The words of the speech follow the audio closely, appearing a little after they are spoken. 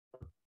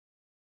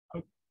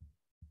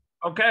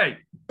Okay,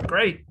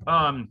 great.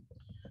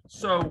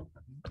 So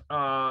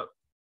uh,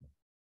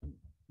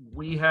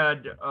 we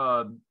had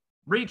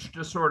reached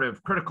a sort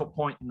of critical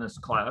point in this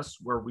class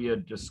where we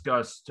had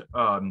discussed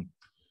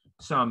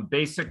some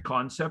basic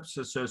concepts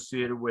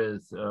associated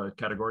with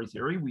category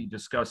theory. We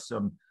discussed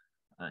some,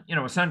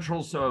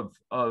 essentials of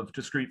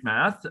discrete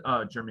math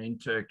germane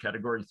to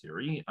category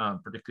theory,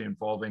 particularly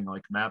involving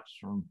like maps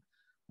from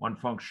one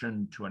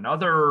function to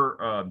another,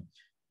 from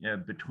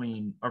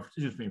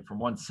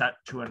one set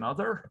to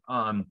another.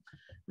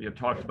 We have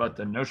talked about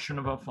the notion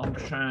of a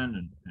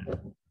function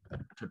and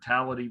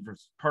totality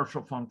versus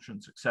partial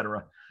functions,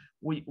 etc.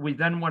 We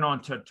then went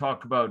on to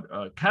talk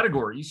about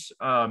categories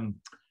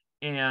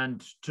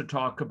and to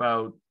talk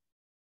about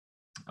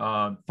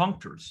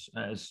functors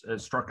as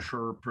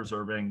structure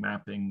preserving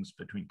mappings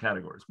between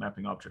categories,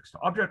 mapping objects to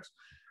objects,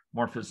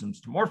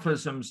 morphisms to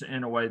morphisms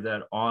in a way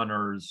that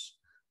honors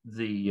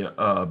the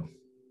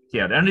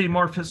identity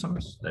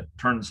morphisms, that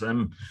turns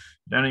them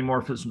identity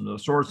morphisms of the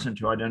source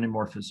into identity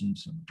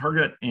morphisms in the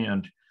target,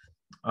 and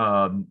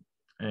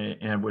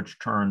which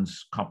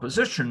turns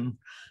composition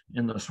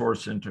in the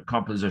source into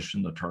composition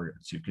in the target.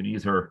 So you can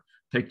either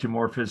take two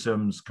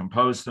morphisms,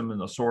 compose them in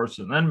the source,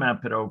 and then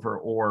map it over,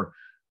 or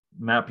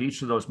map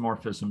each of those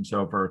morphisms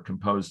over,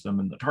 compose them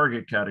in the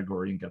target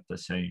category, and get the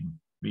same,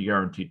 be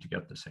guaranteed to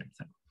get the same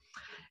thing.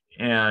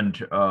 And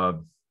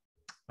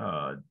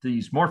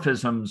these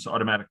morphisms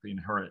automatically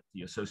inherit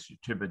the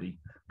associativity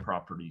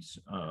properties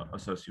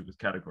associated with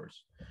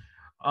categories.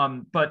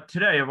 But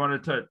today I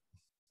wanted to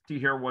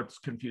hear what's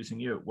confusing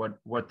you,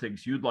 what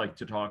things you'd like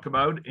to talk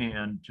about,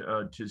 and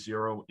to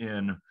zero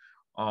in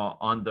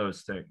on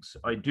those things.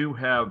 I do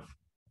have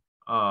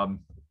my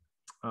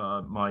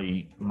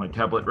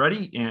tablet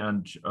ready,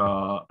 and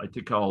I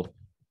think I'll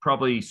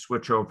probably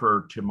switch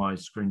over to my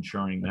screen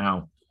sharing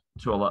now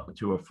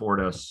to afford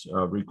us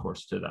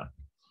recourse to that.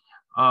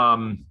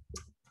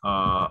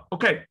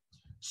 Okay,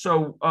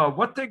 so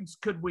what things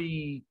could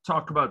we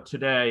talk about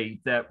today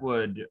that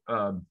would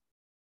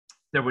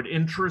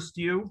interest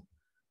you,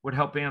 would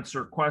help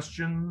answer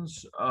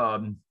questions,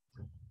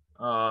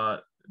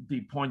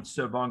 be points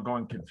of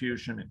ongoing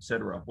confusion,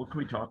 etc.? What can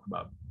we talk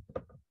about?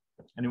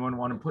 Anyone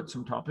want to put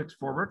some topics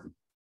forward,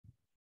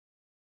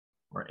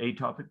 or a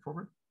topic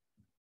forward?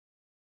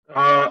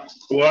 Well,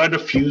 I had a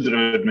few that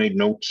I had made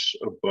notes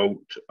about.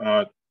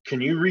 Can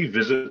you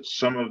revisit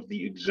some of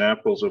the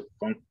examples of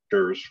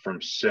functors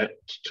from set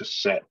to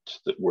set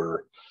that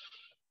were,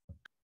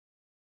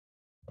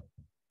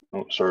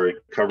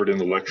 covered in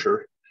the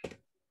lecture?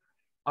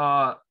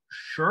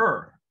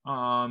 Sure.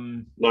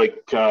 Yep.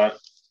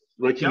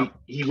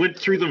 He went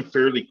through them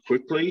fairly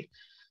quickly.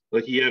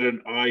 Like he had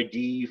an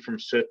ID from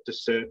set to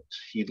set.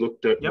 He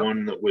looked at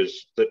one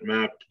that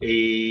mapped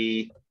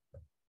A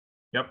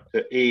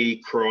to A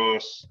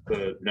cross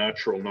the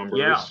natural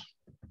numbers.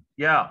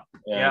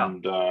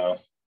 And I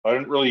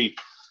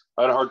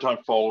had a hard time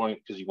following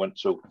it because he went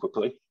so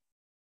quickly.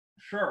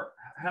 Sure,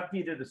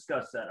 happy to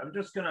discuss that. I'm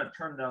just going to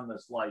turn down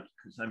this light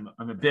because I'm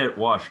a bit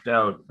washed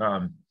out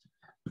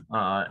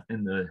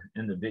in the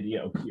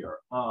video here.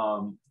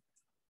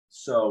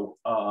 So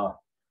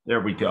there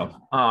we go.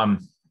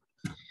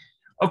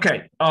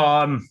 Okay.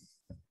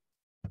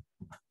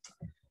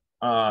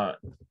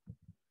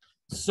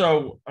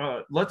 So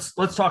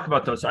let's talk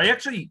about those. I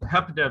actually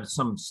happen to have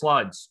some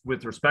slides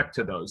with respect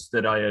to those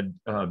that I had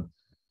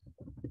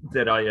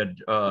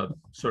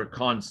sort of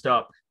consed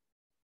up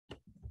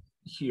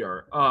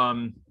here.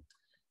 And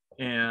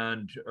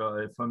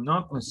if I'm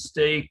not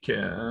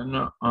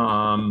mistaken,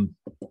 oh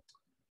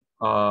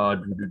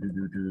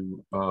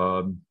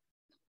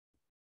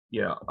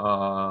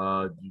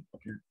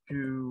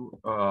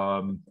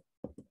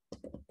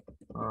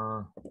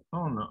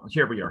no,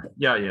 here we are.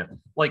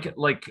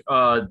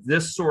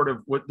 This sort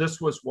of,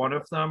 this was one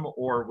of them,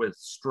 or with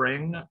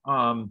string,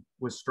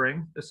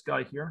 this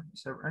guy here,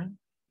 is that right?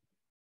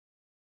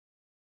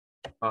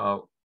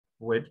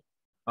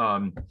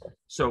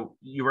 So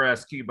you were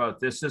asking about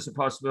this as a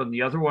possibility, and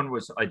the other one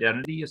was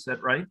identity, is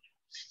that right?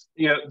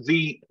 Yeah,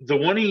 the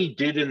one he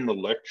did in the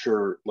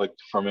lecture, like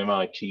from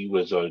MIT,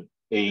 was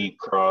A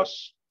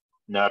cross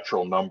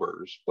natural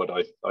numbers, but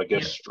I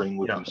guess string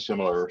would be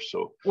similar.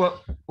 So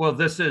well,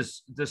 this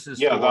is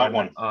that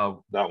one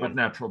with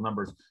natural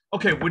numbers.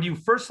 Okay, would you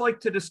first like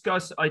to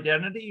discuss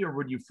identity, or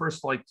would you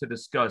first like to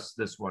discuss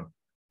this one?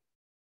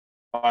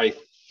 I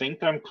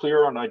think I'm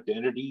clear on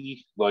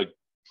identity.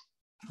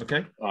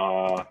 Okay.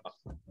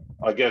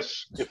 I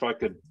guess if I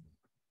could,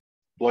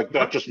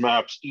 that just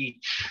maps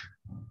each,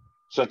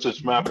 since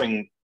it's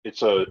mapping,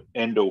 it's a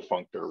endo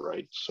functor,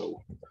 right?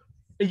 So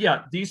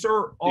yeah, these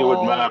are all, it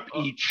would map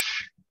each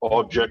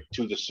object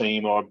to the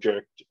same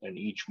object and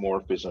each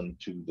morphism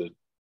to the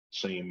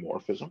same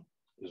morphism.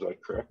 Is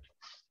that correct?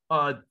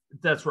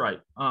 That's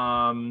right.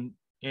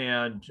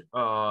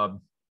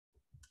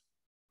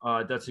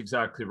 That's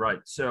exactly right.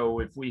 So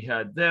if we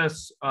had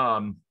this,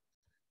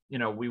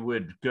 we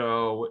would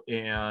go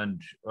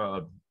and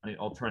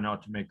I'll try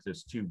not to make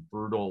this too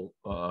brutal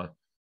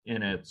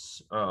in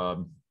its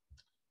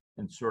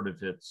sort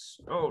of its,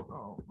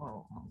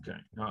 okay,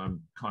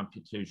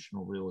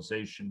 computational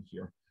realization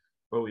here.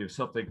 But we have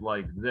something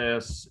like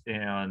this,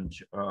 and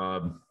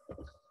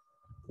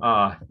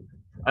I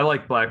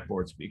like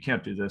blackboards, but you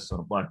can't do this on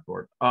a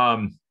blackboard.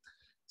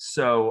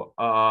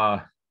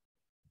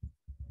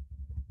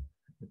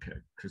 Okay,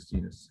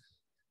 Christina's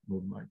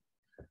moved my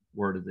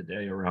word of the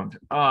day around.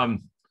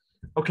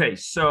 Okay,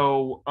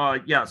 so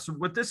yeah, so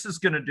what this is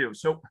going to do,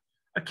 so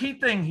a key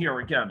thing here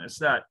again is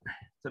that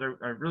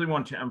I really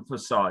want to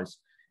emphasize.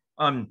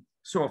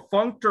 So a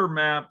functor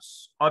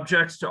maps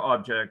objects to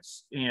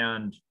objects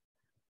and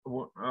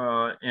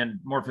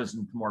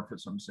morphisms to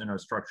morphisms in a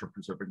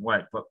structure-preserving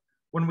way. But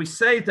when we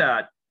say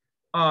that,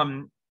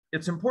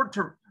 it's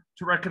important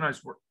to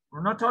recognize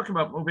we're not talking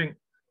about moving,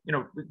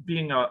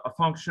 being a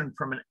function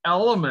from an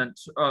element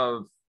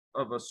of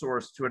a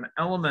source to an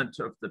element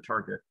of the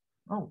target.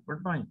 Oh,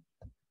 where'd my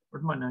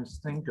nice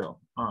thing go?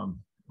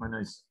 My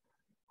nice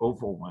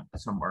oval went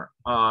somewhere.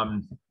 I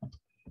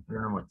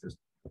don't know what just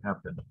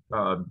happened.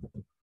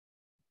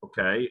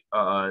 Okay,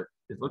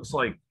 it looks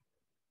like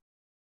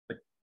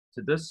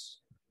did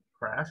this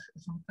crash or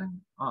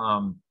something?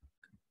 Oh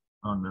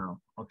no.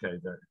 Okay,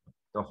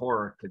 the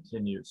horror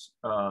continues.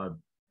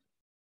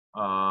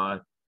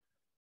 Can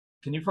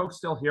you folks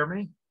still hear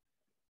me?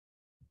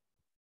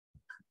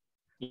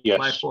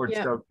 Yes.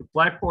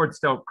 Blackboards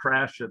don't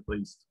crash, at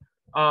least.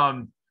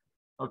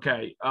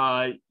 Okay.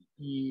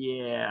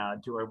 Yeah.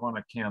 Do I want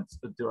to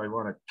cancel? Do I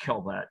want to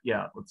kill that?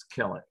 Yeah, let's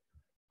kill it.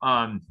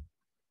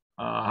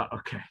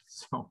 Okay.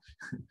 So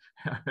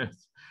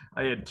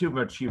I had too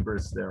much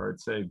hubris there. I'd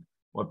say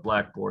what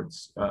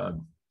blackboards,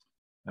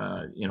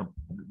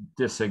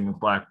 dissing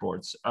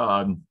blackboards.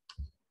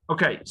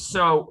 Okay.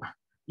 So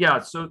yeah.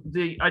 So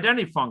the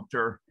identity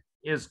functor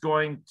is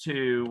going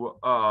to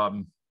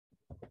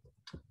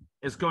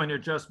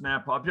just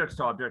map objects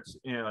to objects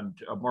and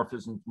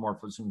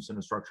morphisms in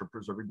a structure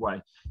preserving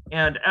way.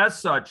 And as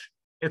such,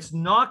 it's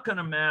not going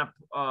to map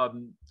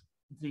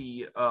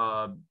the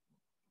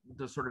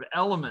sort of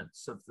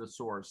elements of the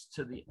source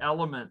to the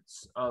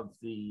elements of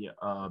the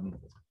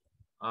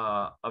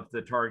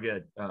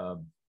target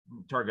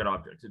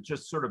object. It's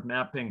just sort of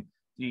mapping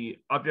the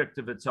object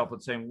of itself.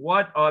 It's saying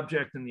what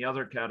object in the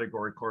other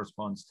category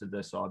corresponds to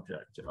this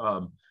object.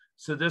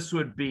 So this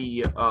would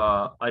be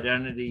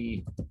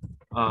identity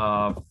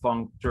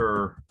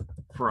functor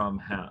from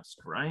Hask,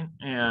 right?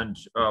 And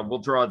we'll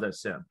draw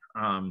this in.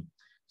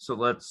 So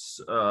let's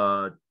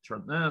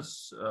turn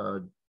this.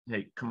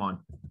 Hey, come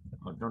on.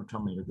 Oh, don't tell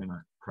me you're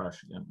gonna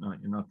crash again. No,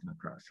 you're not gonna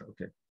crash.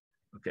 Okay.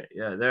 Okay,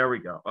 yeah, there we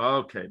go.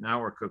 Okay,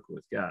 now we're cooking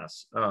with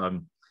gas.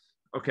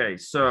 Okay,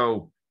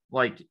 so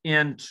like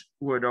int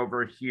would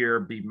over here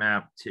be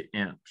mapped to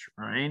int,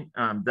 right?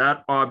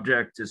 That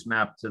object is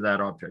mapped to that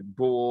object.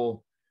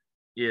 Bool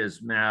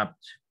is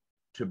mapped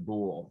to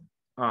bool.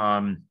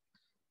 And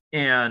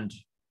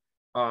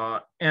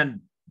the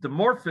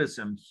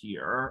morphism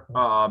here,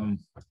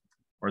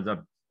 or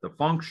the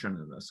function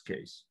in this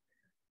case,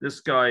 this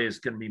guy is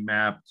going to be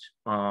mapped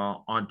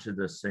onto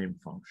the same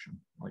function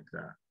like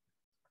that.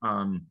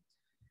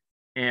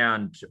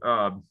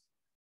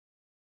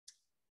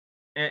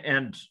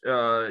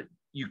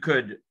 You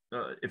could,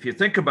 if you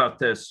think about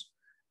this,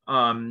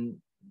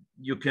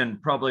 you can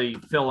probably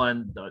fill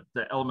in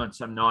the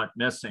elements I'm not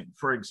missing.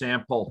 For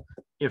example,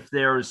 if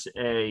there's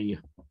an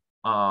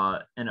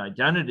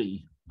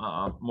identity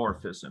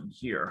morphism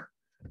here,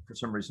 for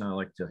some reason I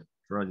like to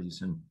draw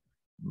these in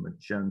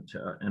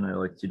magenta, and I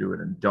like to do it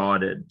in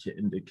dotted to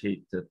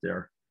indicate that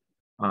they're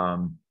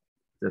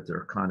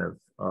kind of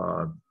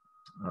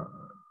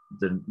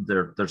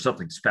there's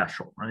something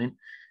special, right?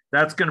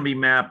 That's going to be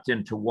mapped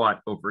into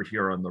what over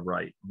here on the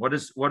right? What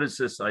is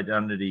this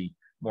identity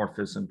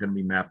morphism going to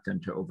be mapped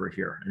into over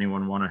here?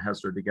 Anyone want to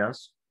hazard a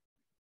guess?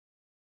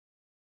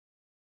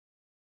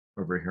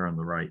 Over here on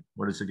the right,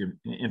 what is it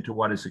into?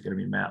 What is it going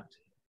to be mapped?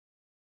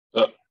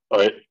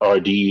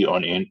 RD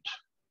on int.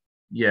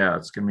 Yeah,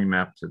 it's going to be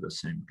mapped to the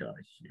same guy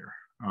here.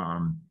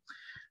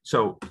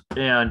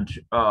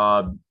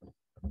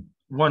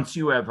 Once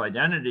you have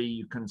identity,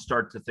 you can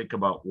start to think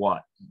about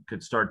what. You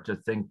could start to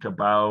think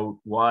about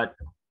what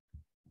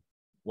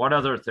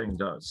other thing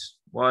does,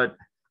 what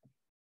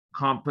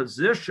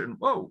composition,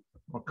 what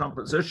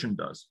composition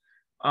does.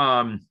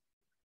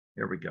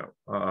 Here we go.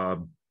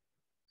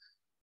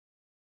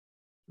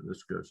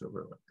 This goes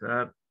over like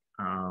that.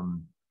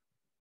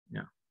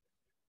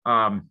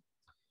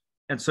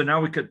 And so now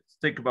we could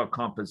think about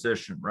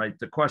composition, right?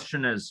 The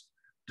question is,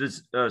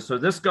 so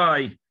this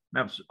guy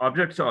maps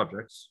objects to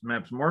objects,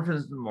 maps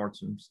morphisms to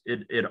morphisms.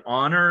 It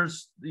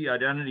honors the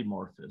identity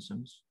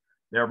morphisms.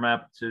 They're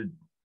mapped to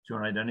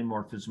an identity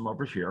morphism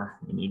over here.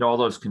 We need all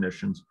those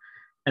conditions.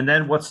 And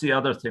then what's the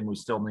other thing we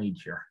still need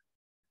here?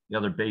 The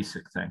other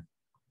basic thing.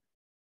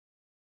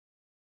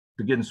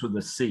 Begins with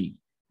a C.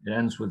 It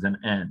ends with an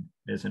N.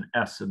 There's an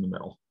S in the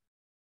middle.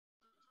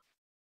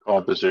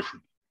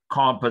 Composition.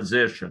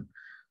 Composition.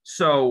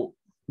 So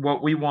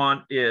what we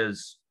want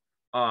is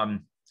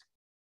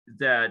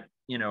that,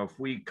 if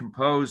we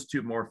compose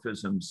two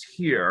morphisms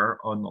here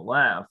on the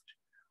left,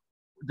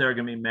 they're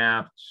going to be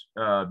mapped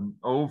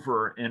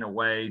over in a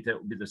way that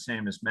would be the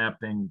same as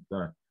mapping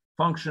the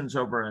functions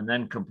over and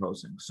then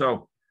composing.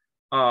 So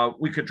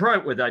we could try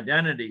it with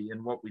identity,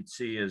 and what we'd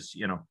see is,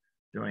 you know,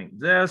 doing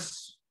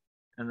this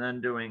and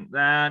then doing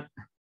that.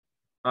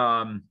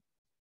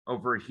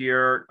 Over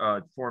here,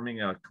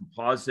 forming a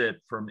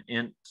composite from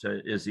int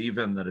to is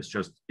even, that is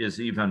just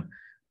is even.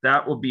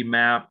 That will be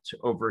mapped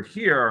over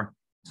here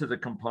to the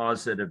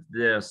composite of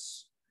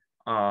this.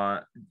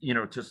 You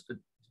know, just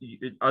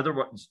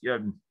otherwise,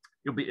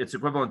 it's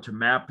equivalent to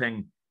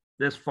mapping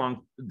this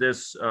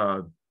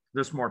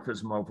this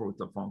morphism over with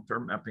the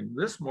functor, mapping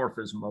this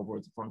morphism over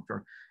with the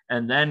functor,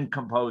 and then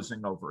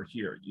composing over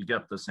here. You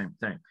get the same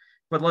thing.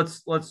 But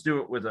let's do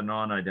it with a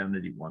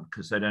non-identity one,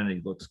 because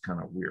identity looks kind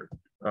of weird.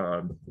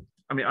 I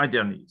mean,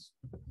 identities.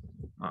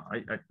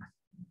 To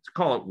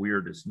call it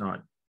weird is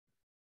not.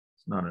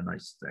 It's not a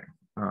nice thing.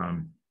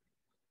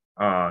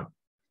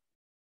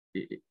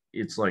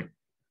 It's like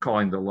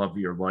calling the love of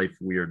your life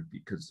weird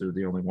because they're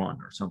the only one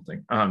or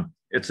something.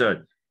 It's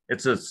a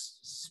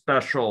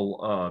special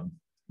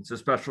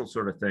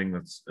sort of thing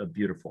that's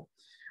beautiful.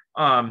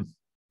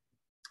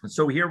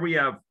 So here we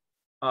have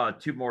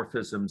two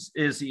morphisms,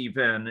 is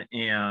even,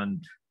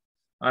 and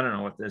I don't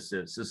know what this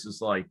is. This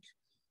is like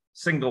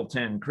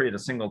singleton, create a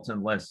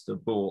singleton list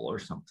of bool or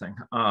something.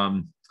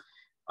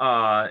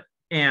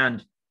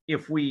 And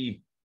if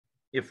we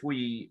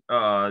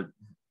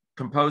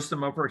compose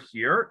them over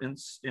here in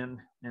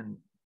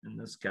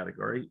this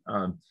category,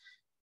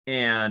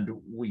 and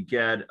we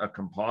get a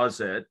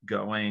composite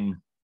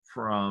going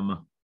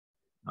from,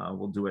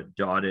 we'll do it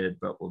dotted,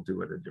 but we'll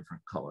do it a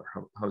different color.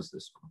 How's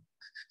this one?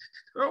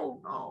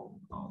 Oh,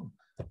 no.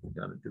 We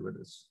got to do it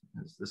as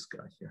this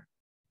guy here.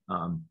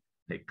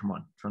 Hey, come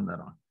on, turn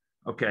that on.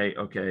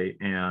 Okay.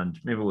 And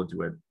maybe we'll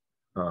do it.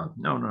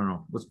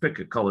 No. Let's pick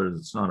a color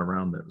that's not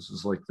around there. This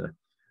is like the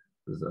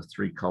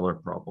 3-color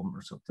problem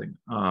or something.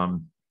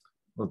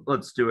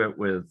 Let's do it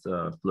with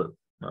blue.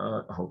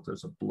 I hope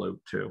there's a blue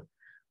too.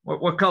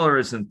 What color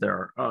isn't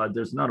there?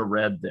 There's not a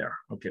red there.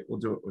 Okay, we'll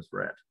do it with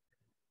red.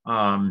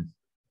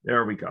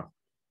 There we go.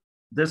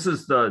 This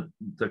is the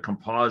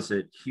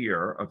composite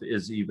here of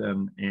is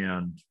even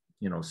and,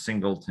 you know,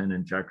 singleton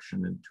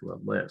injection into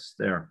a list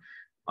there.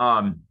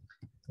 And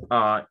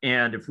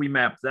if we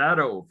map that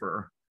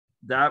over,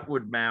 that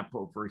would map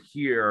over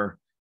here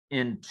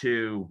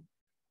into,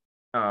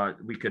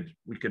 we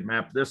could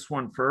map this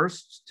one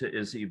first to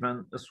is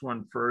even, this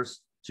one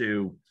first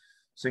to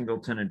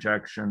singleton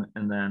injection,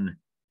 and then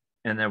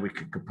we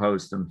could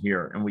compose them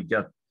here, and we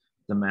get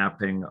the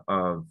mapping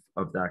of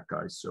that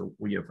guy. So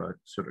we have a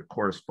sort of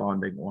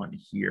corresponding one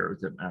here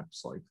that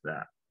maps like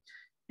that.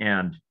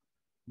 And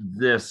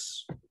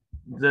this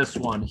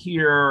one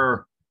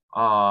here,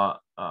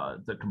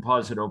 the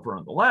composite over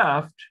on the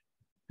left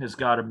has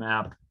got a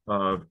map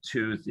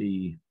to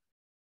the,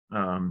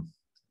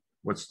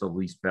 what's the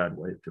least bad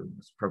way of doing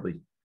this? Probably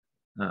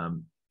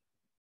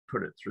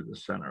put it through the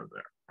center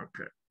there.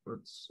 Okay,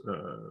 let's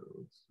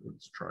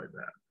try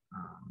that.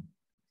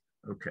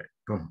 Okay,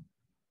 boom.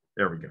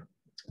 There we go.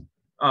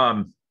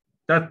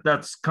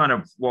 That's kind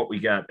of what we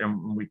get,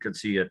 and we could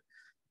see it.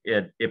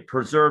 It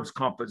preserves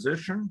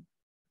composition.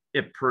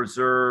 It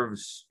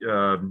preserves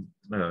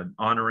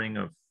honoring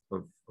of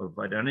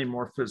identity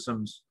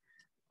morphisms,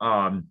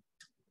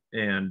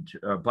 and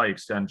by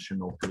extension,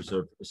 will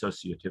preserve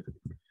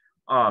associativity.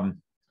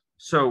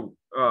 So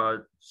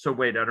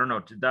wait, I don't know.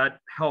 Did that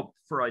help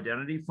for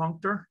identity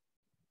functor?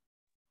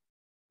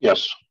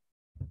 Yes.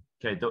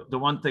 Okay. The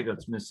one thing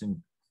that's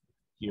missing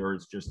here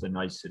is just a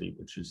nicety,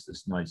 which is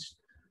this nice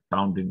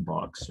bounding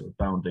box or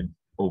bounding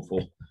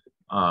oval,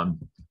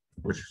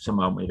 which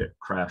somehow made it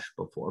crash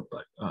before.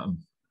 But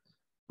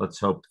let's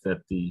hope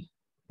that the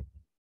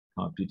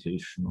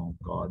computational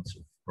gods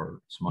are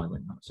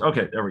smiling on us.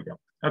 Okay, there we go.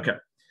 Okay.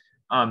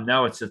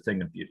 Now it's a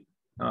thing of beauty,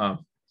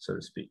 so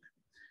to speak.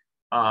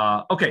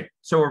 Okay,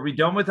 so are we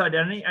done with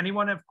identity?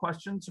 Anyone have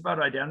questions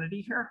about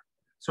identity here?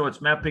 So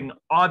it's mapping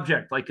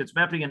object, like it's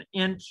mapping an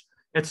int.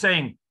 It's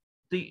saying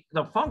the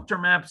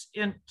functor maps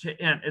int to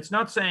int. It's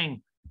not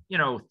saying, you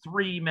know,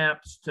 3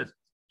 maps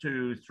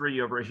to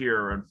 3 over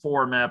here and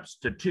 4 maps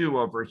to 2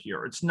 over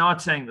here. It's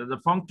not saying that. The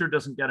functor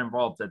doesn't get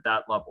involved at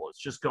that level. It's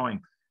just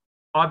going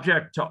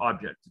object to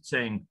object. It's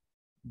saying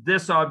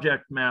this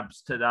object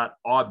maps to that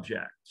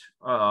object.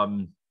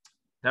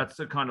 That's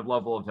the kind of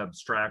level of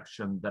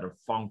abstraction that a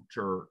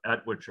functor,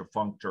 at which a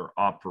functor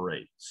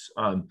operates.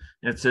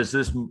 It says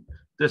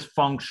this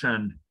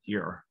function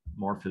here,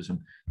 morphism,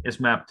 is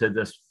mapped to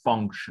this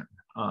function.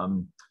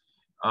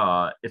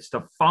 It's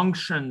the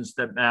functions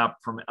that map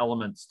from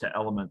elements to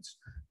elements.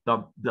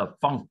 The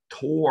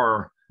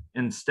functor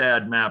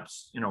instead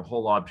maps, you know,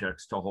 whole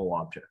objects to whole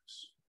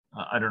objects.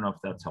 I don't know if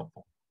that's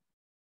helpful.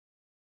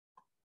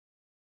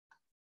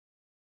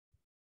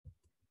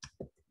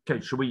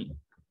 Okay, should we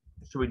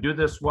do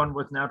this one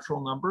with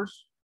natural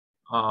numbers?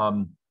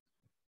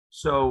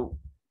 So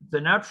the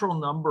natural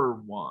number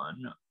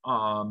one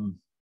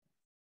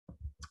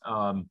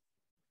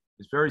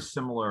is very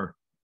similar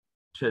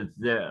to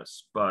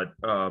this, but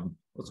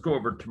let's go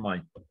over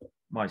to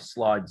my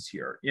slides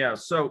here. Yeah,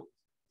 so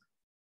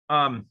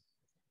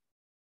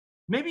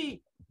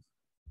maybe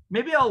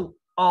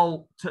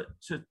I'll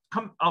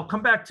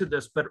come back to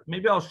this, but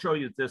maybe I'll show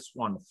you this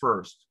one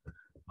first,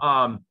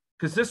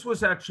 because this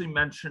was actually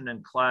mentioned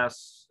in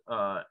class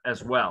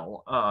as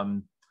well.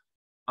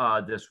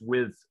 This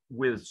with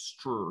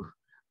Strur.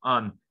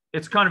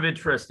 It's kind of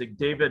interesting.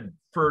 David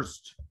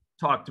first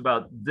talked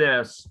about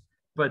this,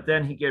 but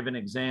then he gave an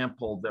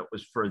example that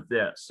was for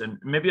this. And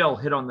maybe I'll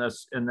hit on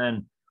this, and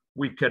then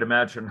we could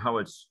imagine how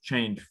it's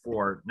changed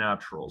for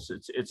naturals.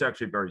 It's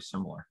actually very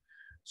similar.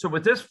 So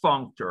with this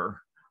functor,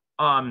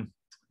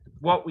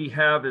 what we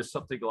have is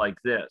something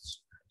like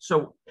this.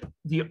 So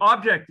the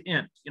object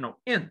int,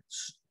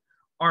 ints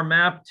are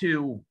mapped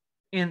to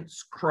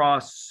ints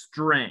cross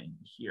string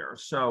here.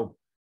 So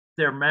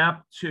they're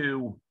mapped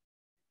to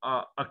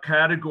a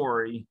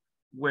category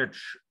which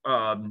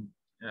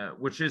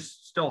is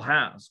still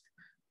Hask,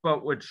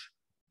 but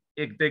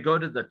they go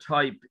to the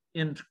type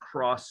int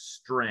cross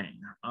string,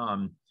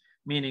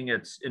 meaning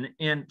it's an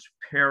int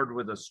paired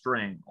with a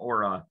string,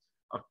 or a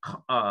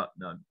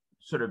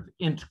sort of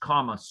int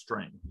comma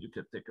string. You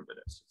could think of it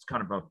as it's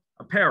kind of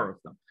a pair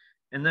of them.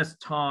 And this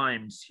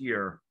times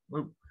here,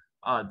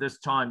 this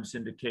times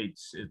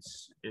indicates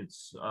it's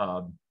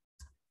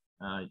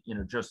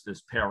just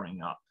this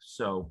pairing up.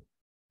 So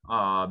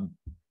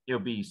it'll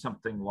be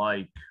something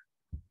like,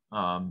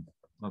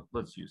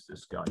 let's use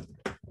this guy,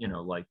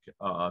 like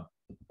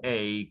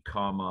a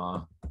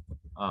comma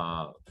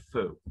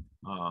foo.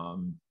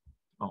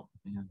 Oh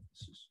man,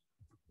 this is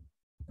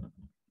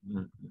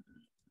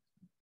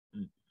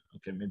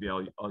okay. Maybe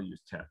I'll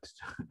use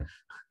text.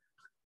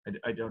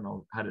 I don't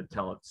know how to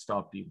tell it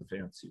stop being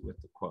fancy with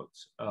the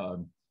quotes.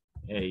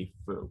 A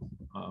foo.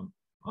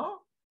 Oh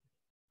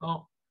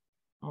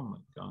my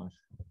gosh.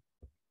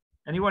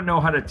 Anyone know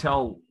how to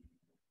tell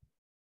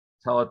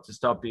it to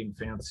stop being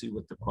fancy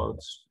with the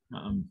quotes?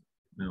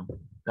 No,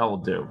 that will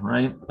do,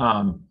 right?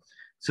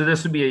 So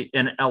this would be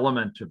an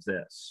element of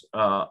this.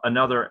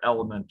 Another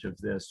element of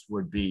this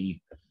would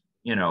be,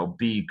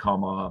 B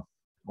comma,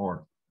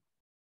 or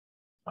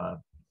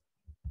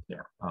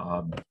there.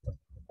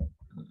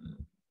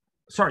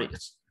 Sorry,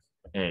 it's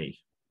A.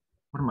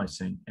 What am I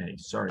saying? A.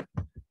 Sorry.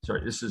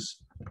 This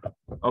is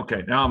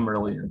okay. Now I'm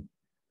really in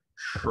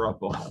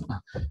trouble.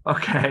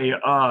 Okay.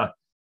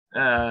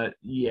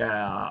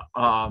 Yeah.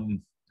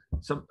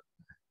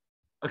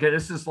 Okay,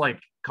 this is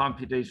like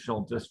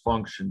computational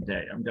dysfunction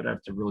day. I'm gonna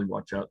have to really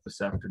watch out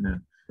this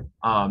afternoon.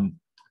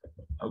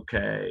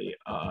 Okay,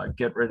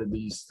 get rid of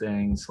these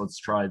things. Let's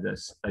try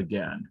this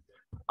again.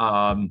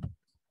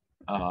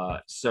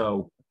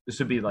 So this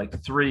would be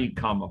like 3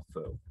 comma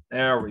foo.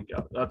 There we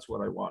go. That's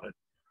what I wanted.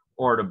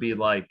 Or to be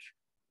like,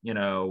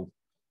 -3,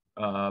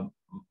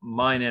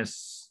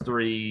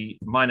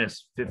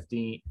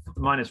 -15,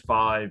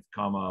 -5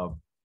 comma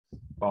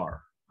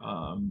bar.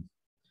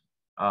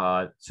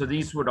 So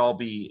these would all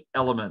be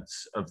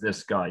elements of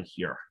this guy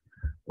here,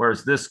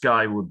 whereas this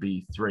guy would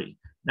be 3.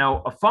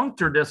 Now, a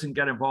functor doesn't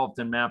get involved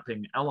in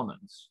mapping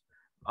elements,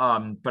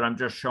 but I'm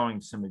just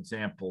showing some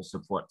examples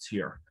of what's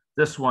here.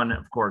 This one,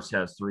 of course,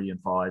 has 3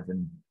 and 5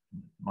 and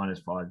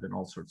 -5 and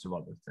all sorts of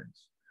other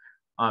things.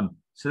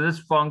 So this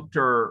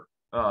functor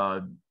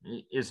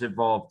is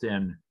involved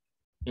in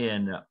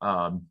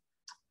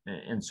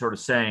sort of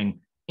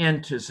saying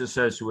int is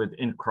associated with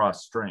int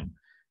cross string.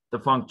 The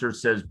functor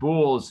says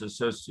bool is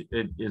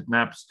associated, it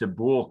maps to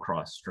bool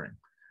cross string.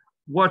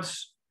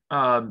 What's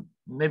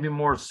maybe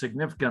more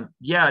significant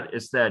yet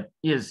is that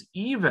is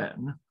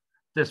even,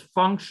 this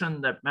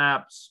function that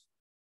maps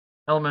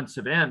elements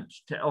of int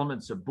to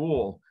elements of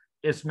bool,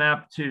 is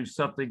mapped to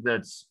something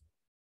that's,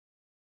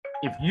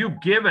 if you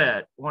give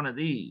it one of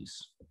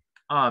these,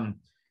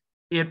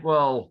 it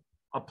will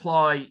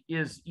apply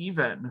is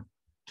even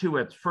to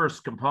its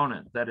first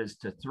component, that is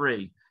to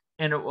 3,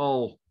 and it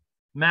will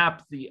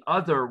map the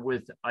other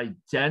with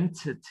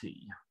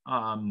identity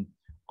on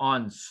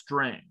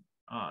string.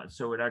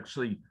 So it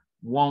actually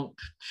won't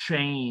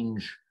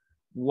change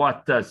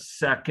what the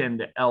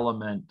second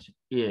element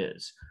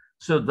is.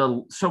 So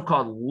the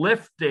so-called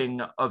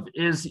lifting of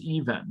is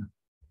even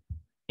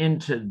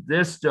into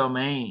this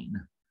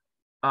domain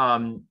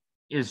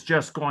is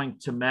just going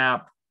to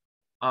map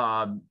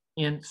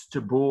ints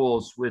to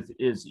bools with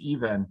is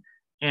even,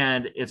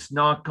 and it's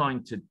not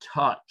going to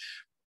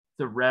touch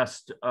the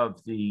rest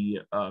of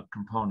the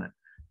component.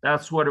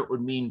 That's what it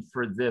would mean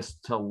for this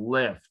to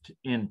lift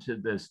into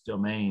this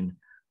domain,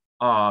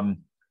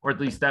 or at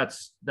least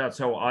that's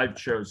how I've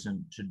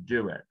chosen to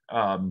do it,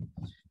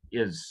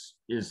 is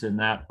in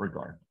that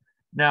regard.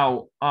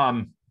 Now,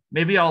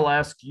 maybe I'll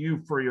ask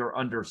you for your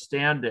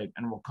understanding,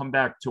 and we'll come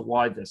back to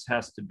why this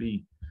has to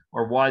be,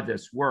 or why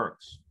this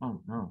works.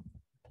 Oh no,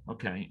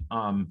 okay.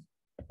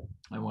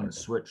 I want to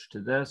switch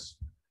to this,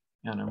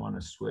 and I want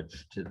to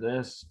switch to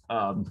this,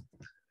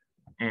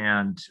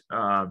 and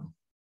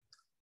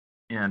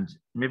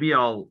maybe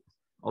I'll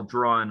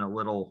draw in a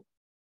little.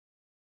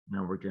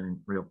 Now we're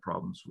getting real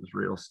problems with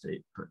real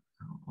estate, but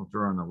I'll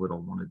draw in a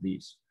little one of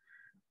these.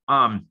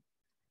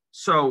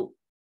 So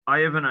I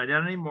have an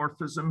identity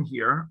morphism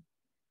here,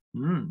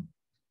 and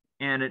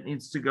it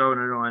needs to go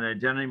into an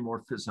identity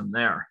morphism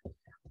there.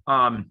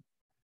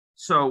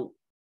 So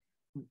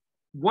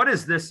what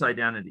is this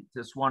identity,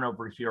 this one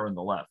over here on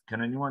the left?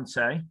 Can anyone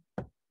say?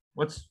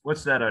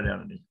 What's that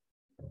identity?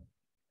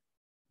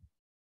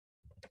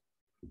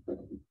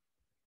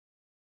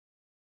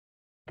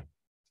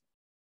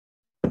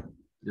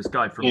 This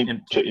guy from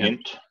int to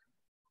int.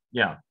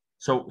 Yeah.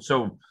 So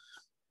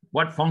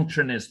what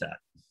function is that?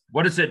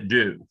 What does it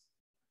do?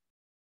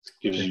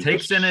 It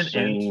takes in an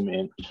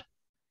int.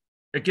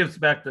 It gives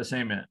back the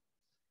same int.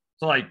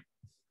 So like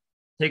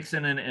takes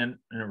in an int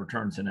and it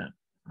returns an int,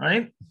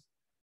 right?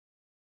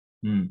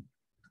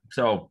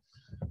 So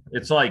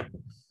it's like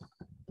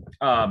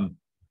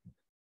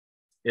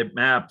it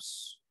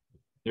maps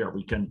here.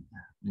 We can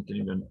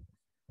even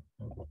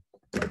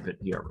type it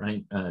here,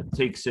 right?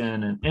 Takes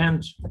in an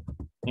int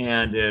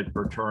and it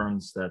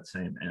returns that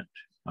same int,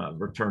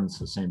 returns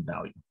the same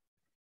value.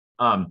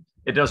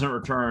 It doesn't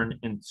return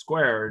int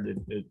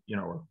squared. It you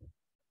know,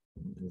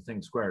 the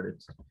thing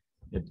squared.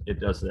 It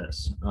does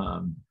this.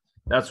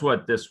 That's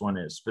what this one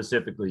is,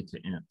 specifically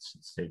to ints.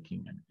 It's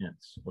taking in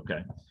ints.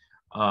 Okay.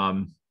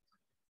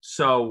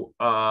 So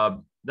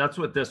that's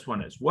what this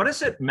one is. What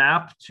does it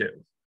map to?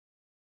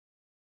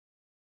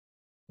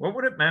 What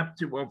would it map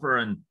to over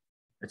in?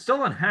 It's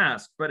still in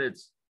Hask, but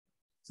it's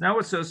now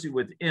associated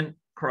with int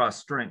cross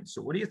string.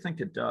 So what do you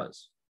think it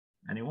does?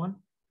 Anyone?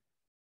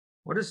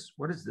 What is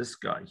this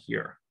guy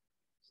here?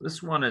 So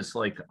this one is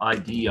like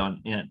ID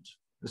on int.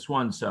 This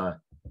one's a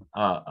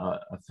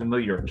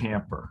familiar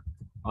camper.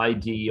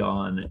 ID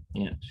on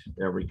int.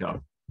 There we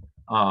go.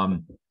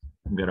 I'm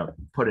gonna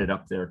put it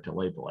up there to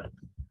label it.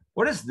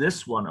 What is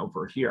this one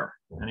over here?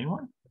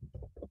 Anyone?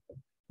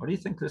 What do you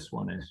think this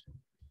one is?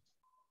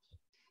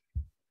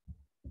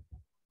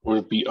 Would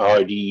it be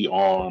ID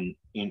on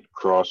int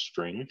cross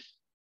string?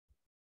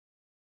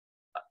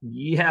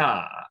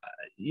 Yeah.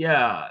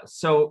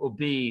 So it will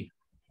be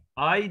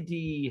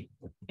ID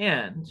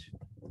end.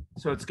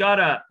 So it's got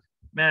to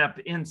map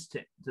ints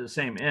to the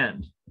same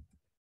end.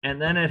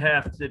 And then it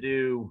have to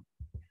do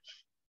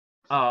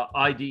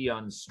ID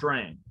on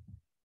string.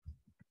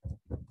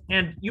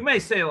 And you may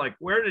say, like,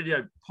 where did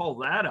you pull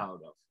that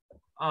out of?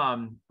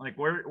 Like,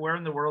 where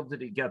in the world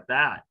did he get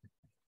that?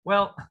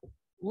 Well,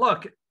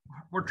 look,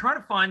 we're trying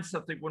to find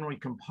something when we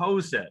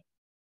compose it.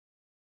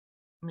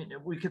 I mean,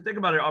 we could think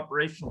about it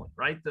operationally,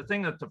 right? The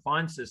thing that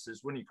defines this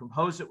is when you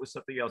compose it with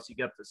something else, you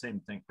get the same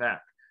thing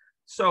back.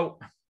 So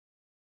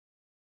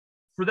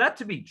for that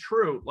to be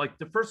true, like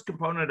the first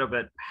component of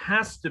it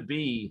has to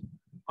be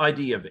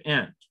ID of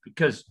int,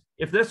 because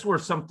if this were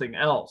something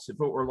else, if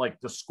it were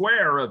like the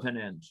square of an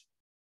int,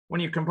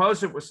 when you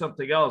compose it with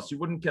something else, you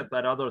wouldn't get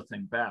that other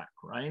thing back,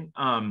 right?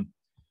 I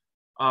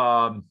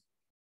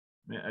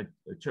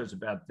chose a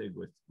bad thing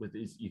with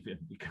is even,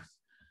 because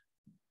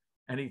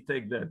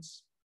anything that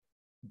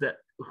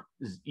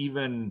is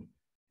even,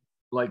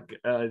 like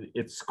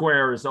its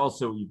square is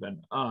also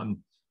even.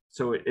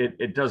 So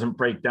it doesn't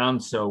break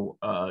down so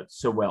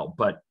well.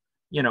 But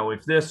you know,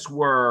 if this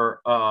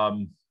were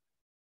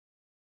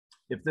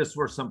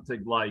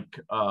something like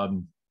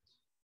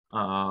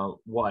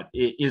what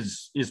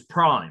is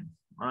prime,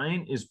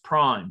 right? Is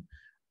prime.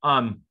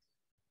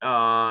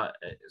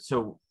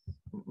 So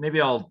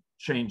maybe I'll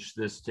change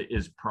this to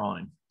is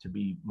prime to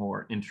be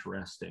more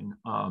interesting.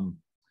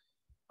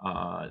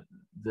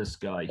 This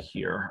guy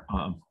here.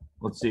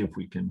 Let's see if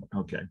we can.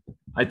 Okay,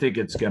 I think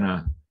it's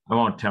gonna. I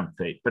won't tempt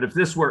fate. But if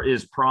this were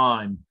is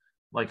prime,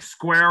 like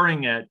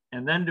squaring it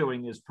and then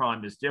doing is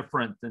prime is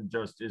different than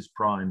just is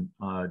prime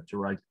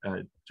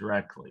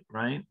directly,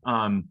 right?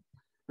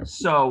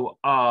 So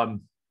you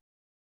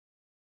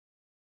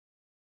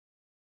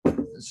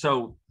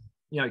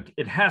know,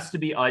 it has to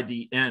be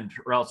ID int,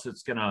 or else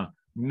it's gonna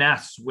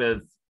mess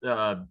with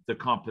the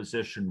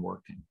composition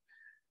working.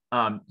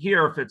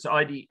 Here, if it's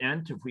ID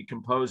int, if we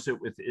compose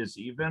it with is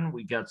even,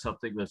 we get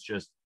something that's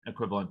just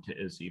equivalent to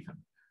is even.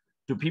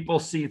 Do people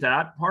see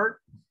that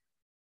part?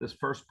 This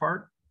first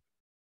part?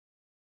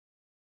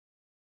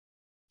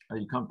 Are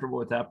you comfortable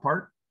with that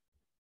part?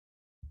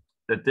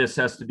 That this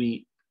has to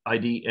be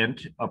ID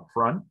int up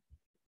front?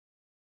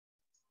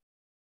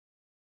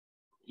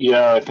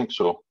 Yeah, I think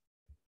so.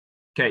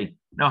 Okay,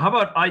 now how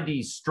about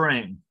ID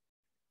string?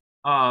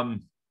 How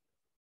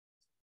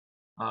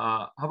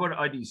about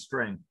ID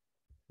string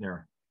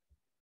there?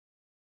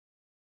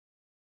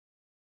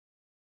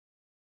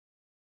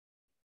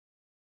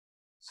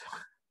 So,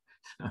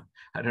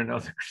 I don't know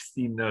if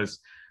Christine knows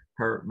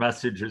her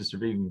messages are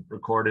being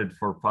recorded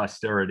for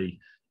posterity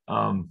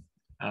in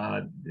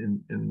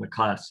the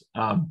class.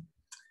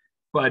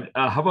 But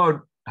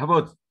how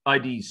about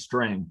ID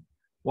string?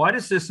 Why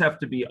does this have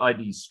to be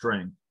ID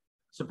string?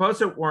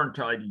 Suppose it weren't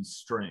ID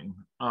string.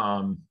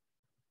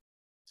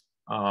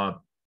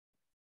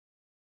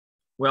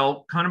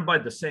 Well, kind of by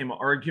the same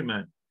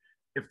argument,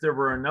 if there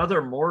were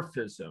another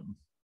morphism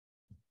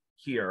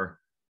here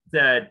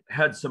that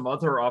had some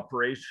other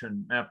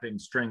operation mapping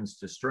strings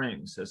to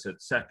strings as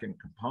its second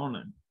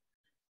component,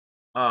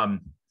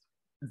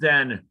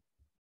 then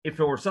if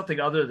it were something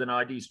other than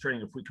ID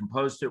string, if we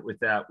composed it with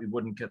that, we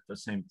wouldn't get the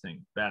same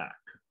thing back.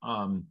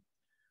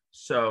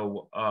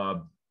 So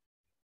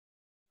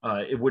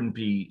it wouldn't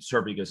be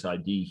serving as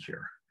ID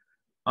here.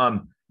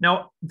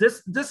 Now,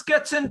 this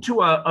gets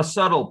into a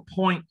subtle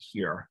point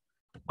here,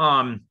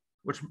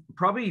 which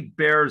probably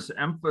bears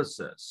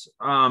emphasis.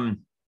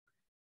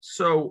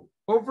 So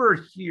over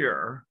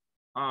here,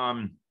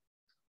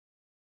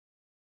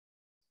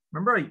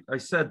 remember I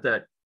said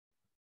that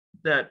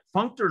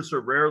functors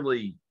are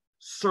rarely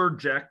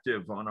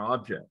surjective on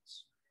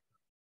objects.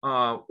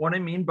 What I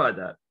mean by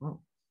that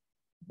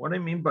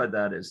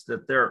is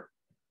that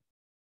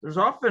there's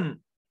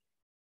often,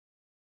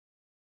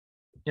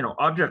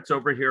 objects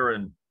over here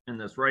in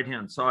this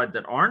right-hand side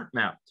that aren't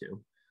mapped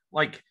to,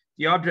 like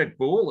the object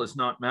bool is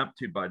not mapped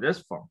to by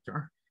this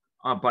functor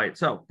by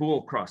itself.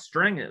 Bool cross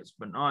string is,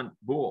 but not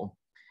bool.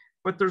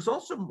 But there's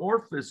also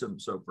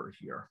morphisms over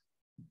here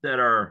that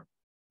are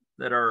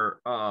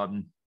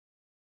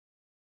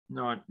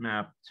not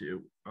mapped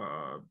to.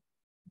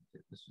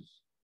 This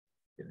is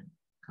getting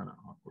kind of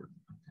awkward.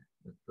 Okay,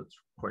 that's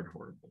quite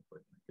horrible,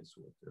 but I guess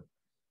we'll do.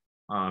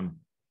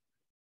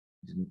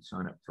 Didn't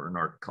sign up for an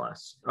art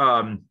class.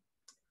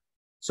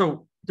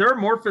 So there are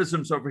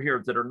morphisms over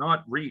here that are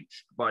not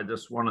reached by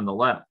this one on the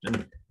left,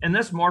 and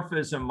this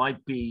morphism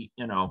might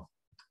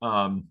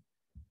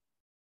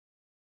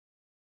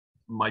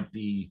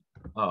be,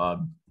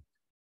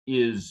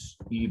 is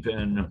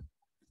even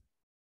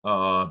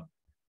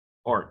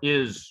or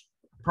is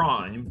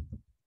prime.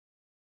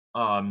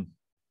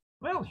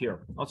 Well,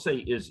 here I'll say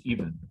is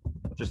even,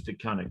 just to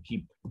kind of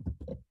keep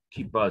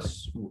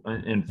us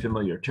in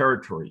familiar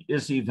territory.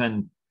 Is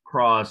even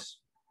cross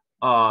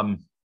to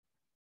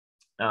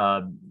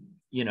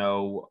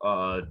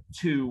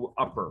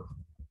upper,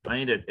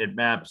 right? It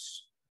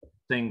maps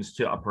things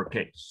to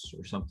uppercase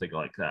or something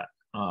like that.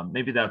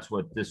 Maybe that's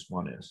what this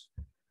one is.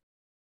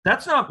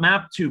 That's not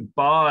mapped to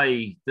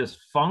by this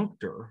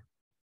functor.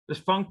 This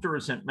functor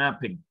isn't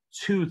mapping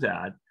to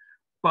that,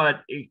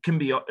 but it can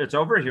be, it's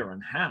over here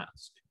in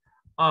Hask.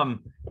 And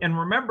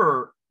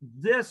remember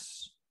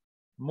this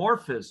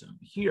morphism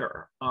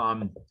here,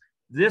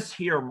 this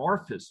here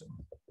morphism,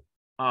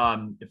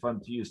 if I'm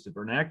to use the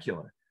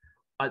vernacular,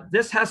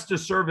 this has to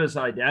serve as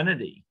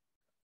identity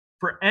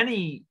for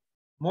any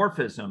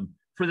morphism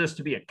for this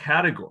to be a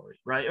category,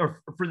 right?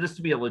 Or for this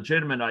to be a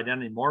legitimate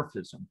identity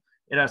morphism.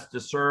 It has to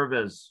serve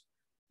as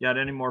the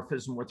identity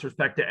morphism with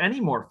respect to any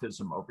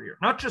morphism over here,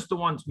 not just the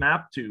ones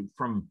mapped to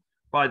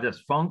by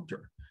this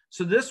functor.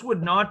 So this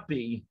would not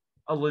be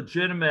a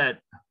legitimate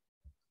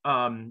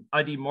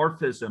ID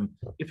morphism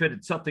if it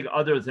had something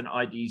other than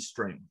ID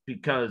string,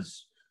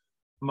 because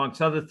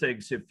amongst other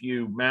things, if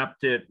you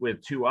mapped it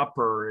with to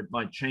upper, it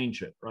might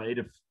change it, right?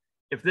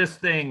 If this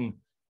thing,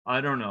 I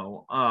don't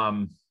know,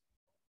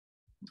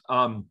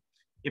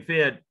 if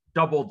it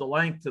doubled the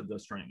length of the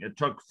string, it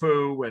took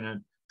foo and it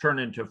turned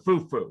into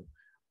foo-foo,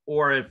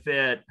 or if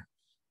it,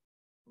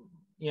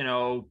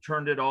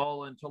 turned it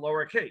all into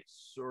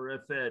lowercase, or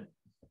if it,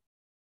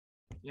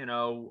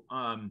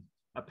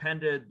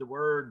 appended the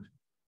word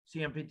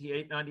CMPT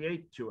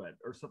 898 to it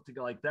or something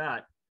like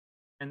that,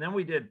 and then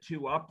we did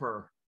to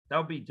upper, that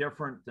would be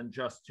different than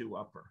just to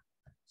upper.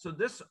 So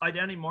this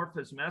identity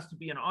morphism has to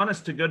be an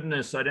honest to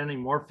goodness identity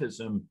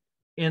morphism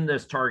in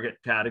this target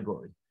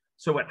category.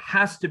 So it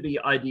has to be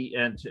ID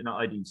int and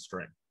ID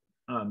string.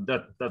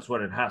 That's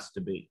what it has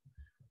to be.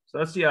 So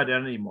that's the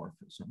identity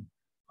morphism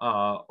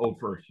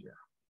over here.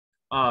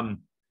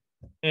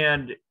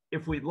 And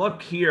if we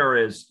look here,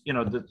 is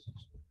the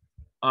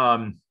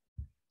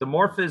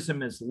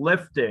morphism is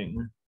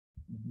lifting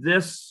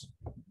this,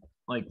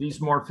 like these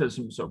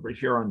morphisms over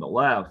here on the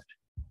left,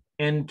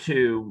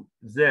 into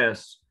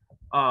this,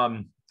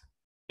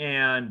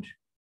 and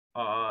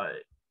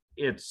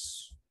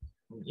it's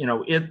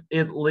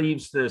it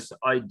leaves this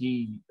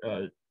ID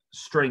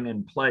string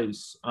in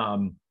place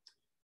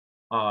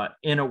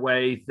in a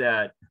way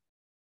that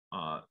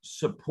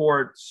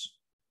supports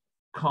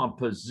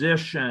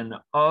composition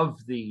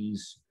of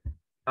these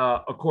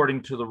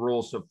according to the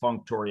rules of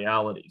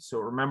functoriality. So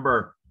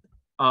remember,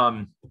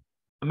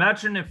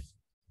 imagine if,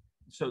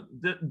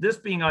 this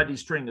being ID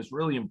string is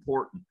really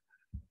important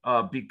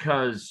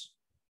because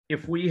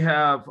if we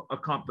have a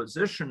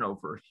composition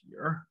over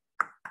here,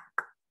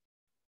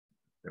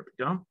 there we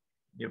go,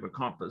 you have a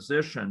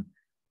composition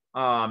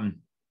of,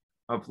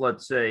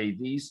 let's say,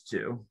 these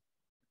two.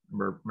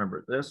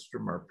 Remember this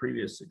from our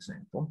previous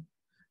example.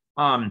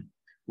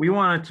 We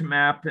wanted to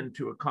map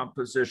into a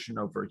composition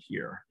over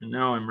here. And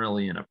now I'm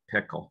really in a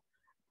pickle.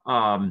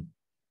 I'll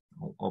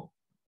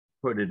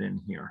put it in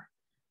here.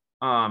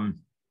 I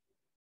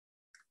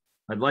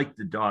like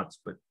the dots,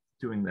 but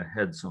doing the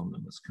heads on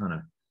them is kind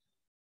of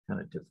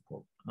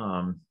difficult.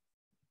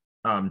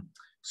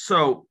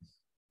 So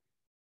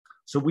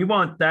we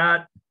want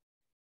that,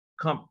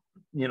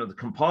 the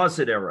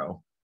composite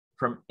arrow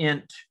from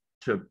int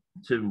to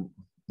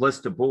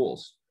list of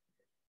bools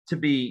to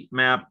be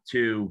mapped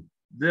to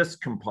this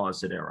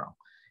composite arrow.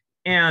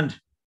 And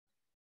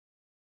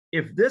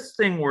if this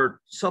thing were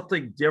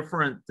something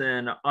different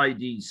than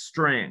ID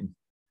string,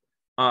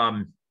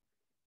 you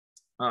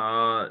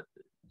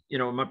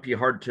know, it might be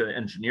hard to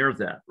engineer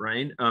that,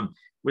 right?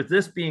 With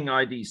this being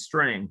ID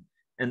string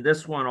and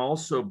this one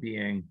also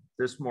being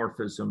this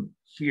morphism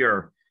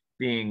here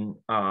being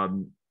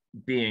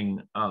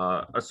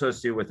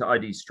associated with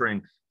ID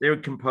string, they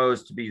would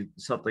compose to be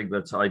something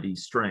that's ID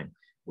string,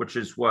 which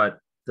is what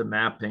the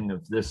mapping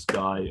of this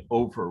guy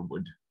over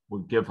would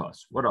give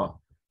us. What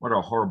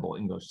a horrible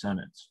English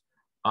sentence.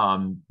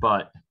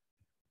 But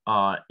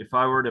if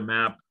I were to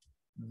map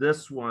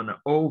this one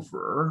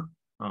over,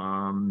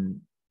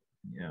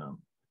 yeah,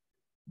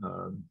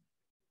 oh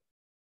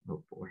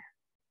boy.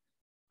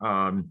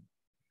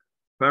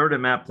 If I were to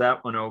map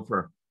that one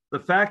over, the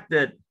fact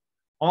that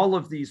all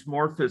of these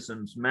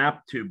morphisms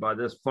mapped to by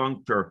this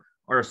functor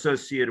are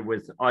associated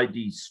with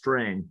ID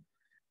string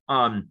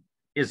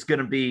is going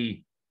to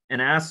be an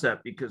asset,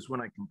 because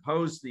when I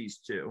compose these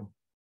two,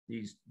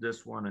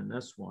 this one and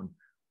this one,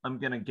 I'm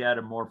going to get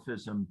a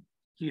morphism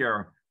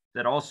here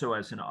that also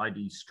has an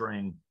ID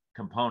string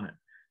component.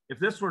 If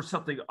this were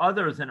something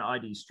other than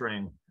ID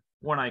string,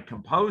 when I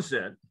compose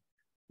it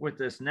with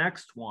this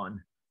next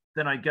one,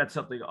 then I get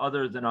something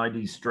other than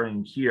ID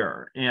string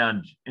here.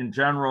 And in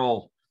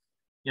general,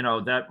 you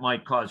know, that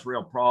might cause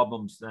real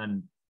problems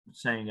then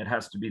saying it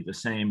has to be the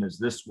same as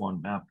this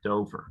one mapped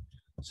over.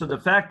 So the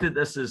fact that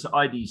this is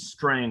ID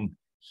string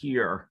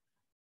here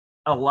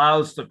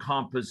allows the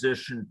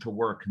composition to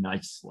work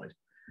nicely.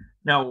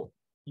 Now,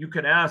 you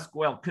could ask,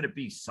 well, could it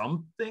be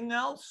something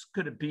else?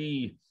 Could it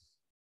be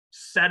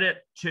set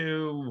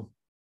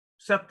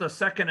the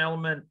second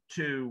element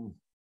to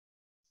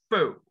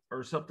foo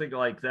or something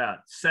like that?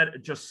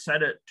 Just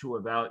set it to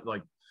a value,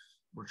 like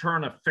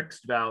return a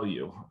fixed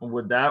value.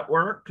 Would that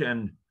work?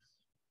 And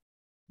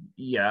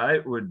yeah,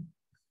 it would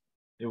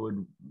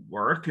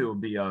work. It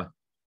would be a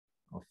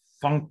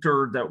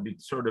functor that would be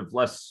sort of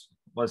less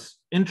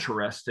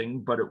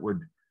interesting, but it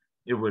would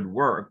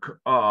work.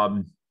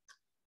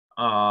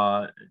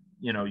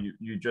 You know,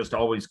 you just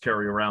always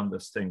carry around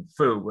this thing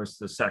foo was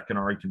the second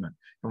argument,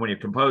 and when you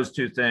compose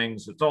two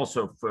things, it's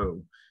also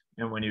foo,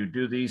 and when you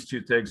do these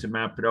two things and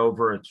map it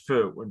over, it's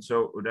foo, and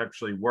so it would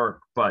actually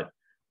work. But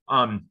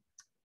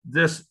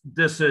this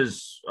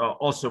is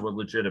also a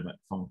legitimate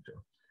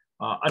functor.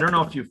 I don't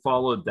know if you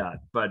followed that,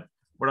 but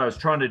what I was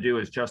trying to do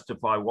is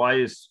justify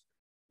why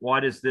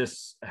does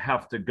this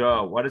have to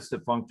go? Why does the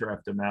functor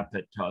have to map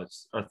it to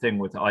a thing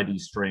with ID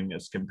string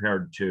as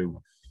compared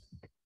to,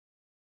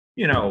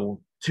 you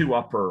know, to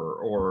upper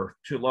or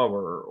to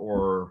lower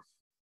or,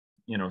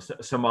 you know,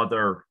 some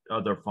other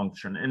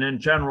function? And in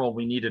general,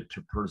 we needed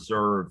to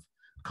preserve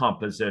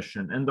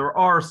composition. And there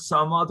are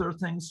some other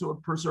things that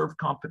would preserve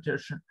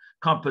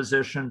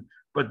composition,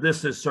 but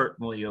this is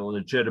certainly a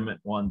legitimate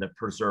one that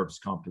preserves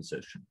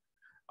composition.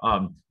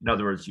 In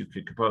other words, you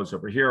could compose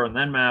over here and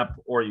then map,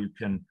 or you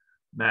can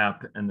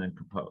map and then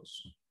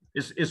compose.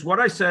 Is what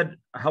I said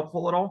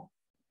helpful at all?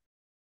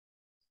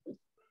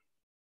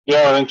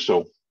 Yeah, I think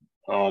so.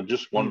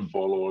 Just one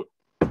follow-up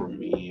from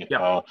me.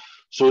 Yeah.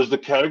 So is the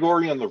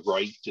category on the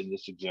right in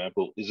this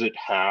example, is it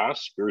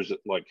HASC or is it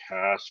like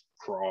HASC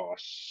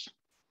cross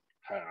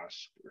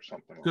HASC or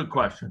something? Good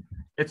question.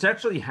 It's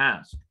actually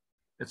HASC.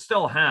 It's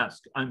still HASC.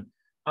 I'm,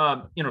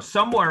 you know,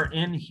 somewhere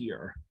in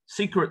here,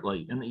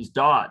 secretly in these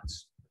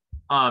dots,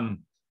 and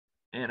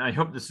I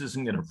hope this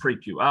isn't going to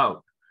freak you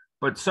out,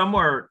 but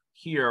somewhere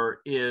here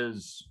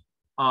is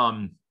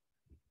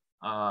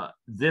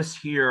this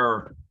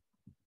here,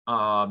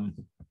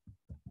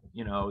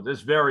 you know,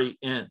 this very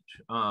int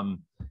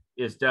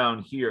is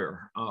down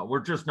here. We're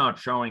just not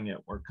showing it.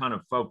 We're kind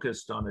of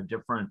focused on a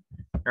different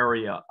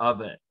area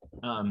of it.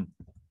 And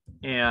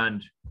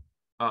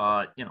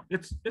you know,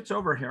 it's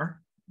over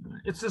here.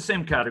 It's the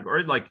same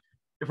category. Like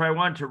if I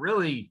wanted to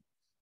really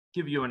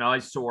give you an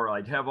eyesore,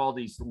 I'd have all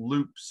these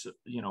loops,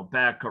 you know,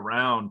 back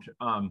around.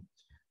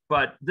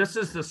 But this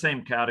is the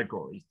same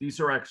category. These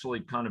are actually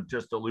kind of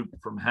just a loop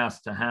from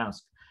HASC to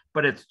HASC,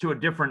 but it's to a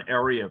different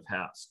area of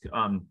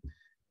HASC.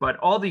 But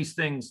all these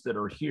things that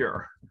are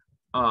here,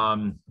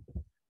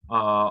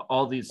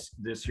 all this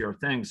here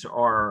things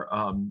are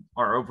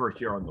over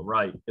here on the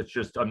right. It's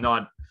just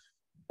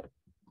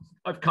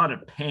I've kind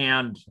of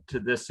panned to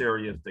this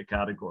area of the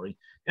category,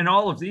 and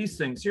all of these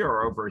things here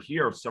are over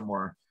here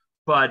somewhere.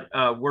 But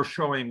we're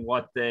showing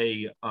what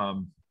they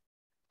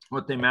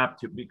map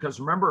to, because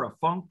remember, a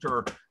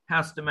functor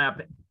has to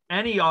map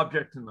any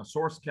object in the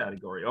source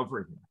category over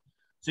here.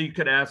 So you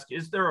could ask,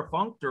 is there a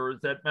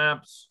functor that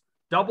maps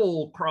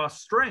double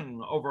cross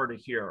string over to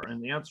here?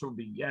 And the answer would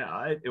be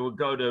yeah. It would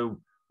go to,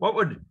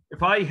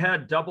 if I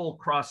had double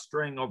cross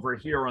string over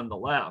here on the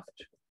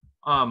left,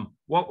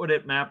 what would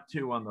it map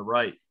to on the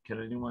right?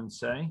 Can anyone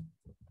say?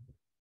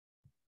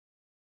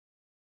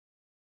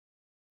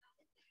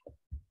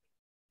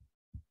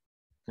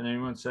 Can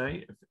anyone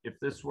say if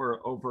this were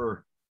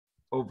over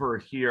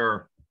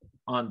here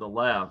on the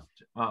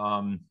left,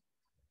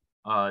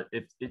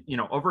 if you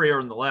know, over here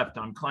on the left,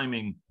 I'm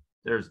claiming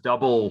there's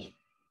double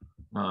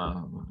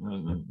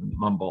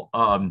mumble.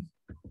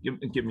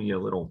 give me a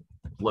little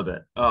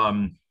bit.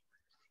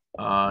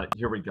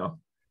 Here we go.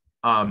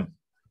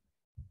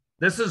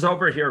 This is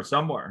over here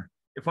somewhere.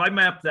 If I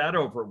map that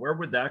over, where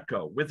would that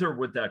go? Whither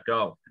would that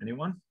go?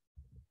 Anyone?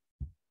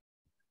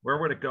 Where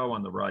would it go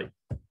on the right?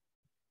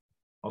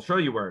 I'll show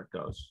you where it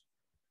goes.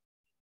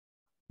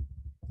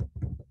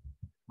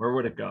 Where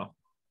would it go?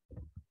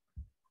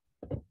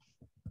 Does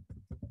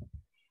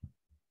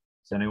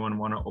anyone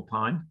want to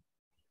opine?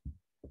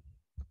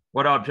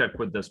 What object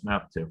would this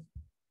map to?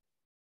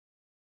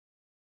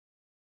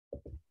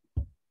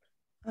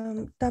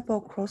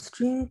 Double cross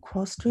string.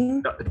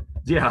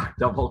 Yeah,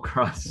 double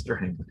cross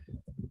string.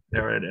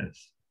 There it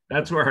is.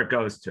 That's where it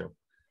goes to.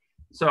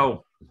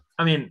 So,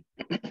 I mean,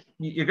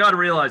 you got to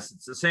realize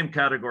it's the same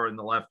category in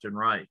the left and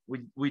right.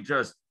 We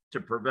just, to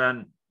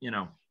prevent, you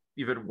know,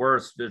 even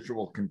worse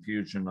visual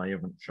confusion, I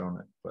haven't shown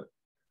it, but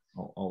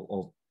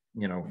I'll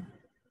you know,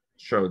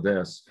 show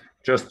this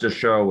just to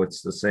show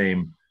it's the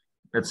same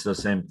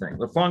thing.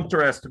 The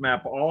functor has to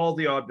map all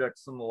the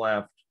objects on the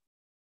left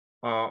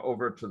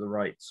over to the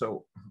right.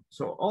 So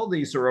all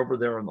these are over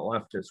there on the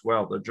left as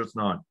well. They're just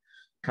not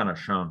kind of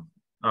shown.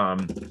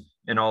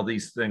 And all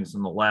these things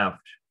on the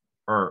left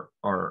are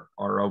over.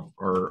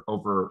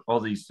 All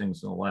these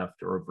things on the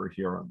left are over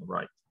here on the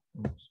right.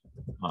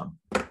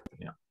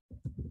 Yeah.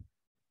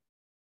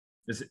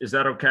 Is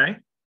that okay,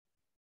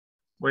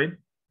 Wade?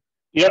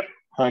 Yep.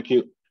 Thank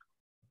you.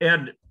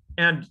 And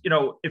you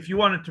know, if you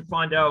wanted to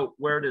find out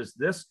where does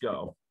this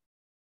go,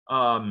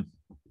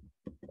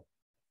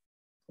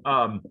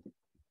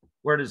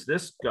 where does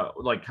this go?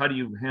 Like, how do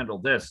you handle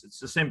this? It's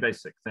the same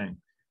basic thing.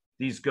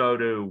 These go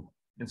to,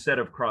 instead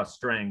of cross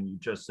string, you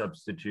just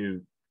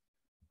substitute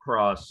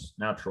cross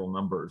natural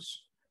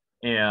numbers,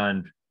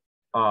 and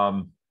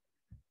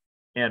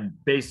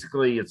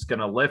basically it's going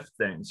to lift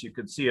things. You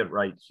can see it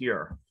right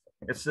here.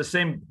 It's the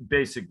same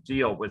basic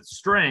deal with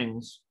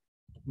strings.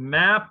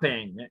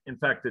 Mapping, in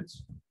fact,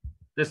 it's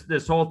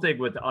this whole thing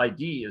with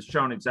ID is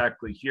shown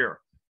exactly here.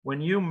 When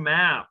you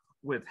map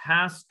with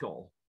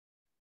Haskell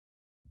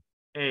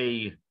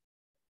a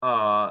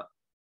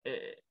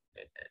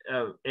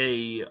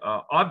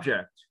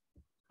object,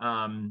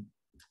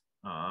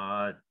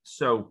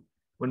 so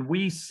when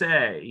we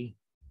say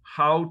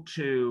how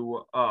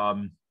to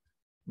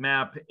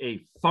map a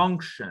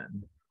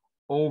function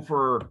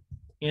over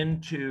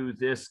into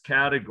this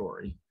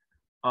category,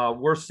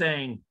 we're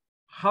saying,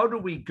 how do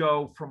we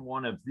go from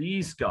one of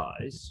these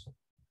guys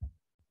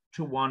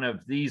to one of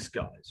these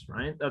guys,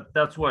 right?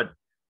 That's what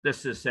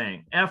this is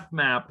saying.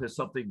 Fmap is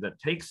something that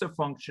takes a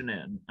function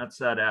in, that's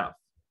that F.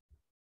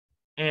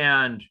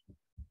 And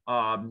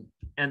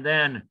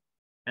then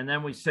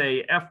we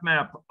say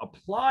Fmap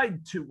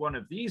applied to one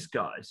of these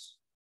guys,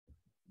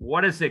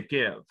 what does it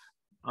give?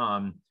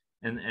 And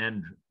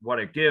what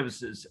it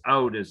gives is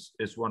out is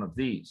one of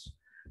these.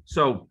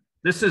 So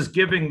this is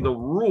giving the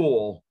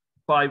rule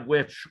by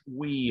which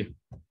we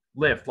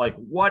lift, like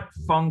what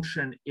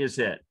function is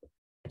it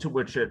to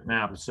which it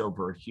maps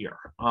over here.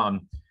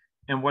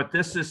 And what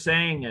this is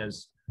saying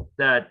is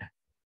that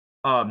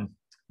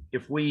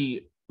if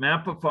we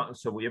map a function,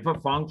 so we have a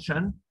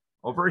function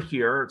over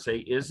here, say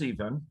is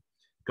even,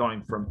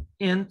 going from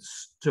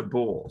ints to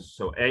bools.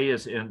 So A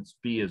is ints,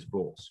 B is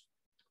bools.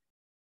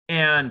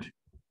 And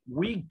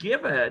we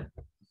give it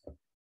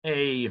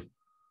an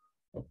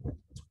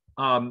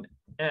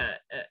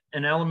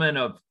element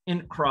of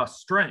int cross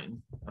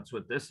string, that's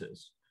what this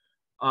is,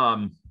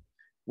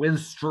 with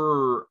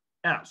str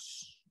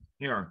s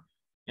here.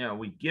 You know,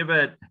 we give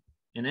it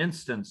an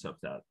instance of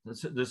that.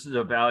 This is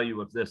a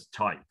value of this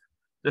type.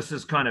 This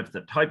is kind of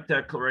the type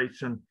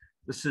declaration.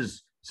 This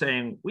is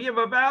saying we have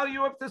a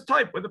value of this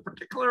type with a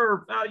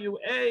particular value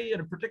A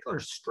and a particular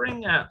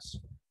string s.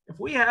 If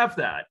we have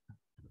that,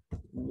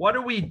 what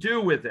do we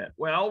do with it?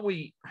 Well,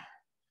 we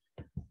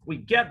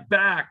get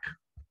back.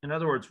 In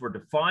other words, we're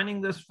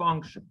defining this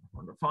function.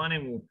 We're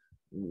defining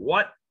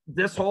what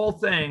this whole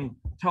thing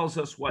tells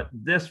us what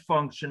this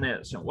function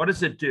is. And what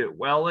does it do?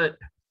 Well, it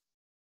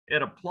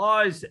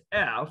applies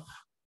F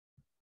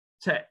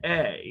to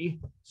A.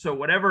 So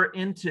whatever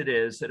int it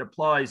is, it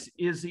applies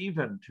is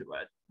even to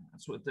it.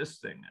 That's what this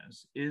thing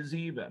is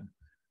even.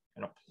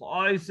 It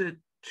applies it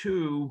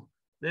to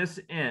this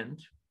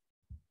int,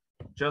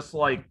 just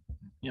like,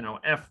 you know,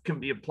 F can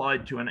be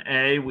applied to an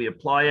A. We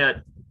apply it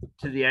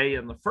to the A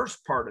in the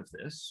first part of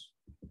this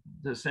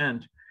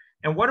int.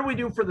 And what do we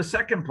do for the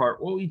second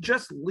part? Well, we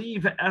just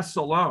leave S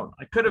alone.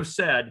 I could have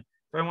said,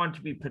 if I wanted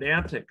to be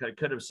pedantic, I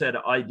could have said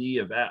ID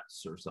of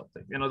S or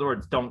something. In other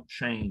words, don't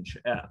change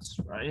S,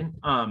 right?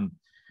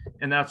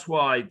 And that's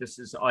why this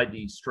is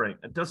ID string.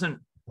 It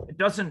doesn't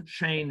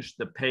change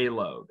the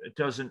payload. It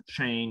doesn't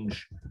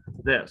change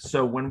this.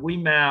 So when we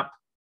map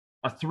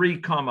a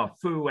 3,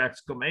 foo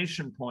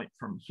exclamation point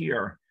from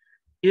here,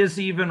 is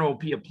even will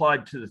be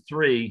applied to the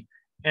 3,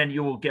 and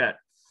you will get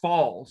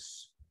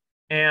false.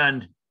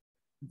 And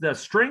the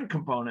string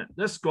component,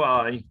 this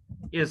guy,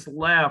 is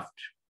left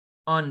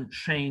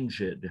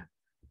unchanged.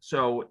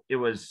 So it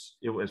was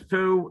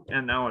foo,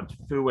 and now it's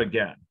foo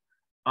again.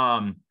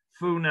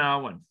 Foo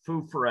now and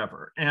foo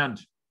forever. And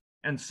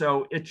And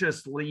so it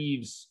just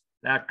leaves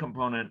that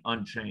component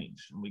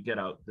unchanged. And we get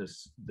out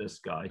this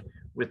guy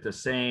with the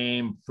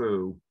same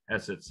foo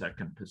as its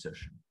second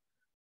position.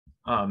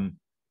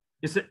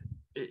 Is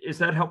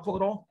that helpful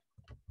at all?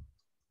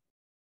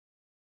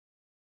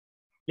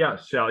 Yeah,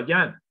 Xiao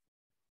Yan.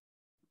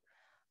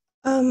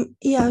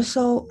 Yeah,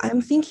 so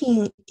I'm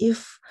thinking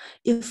if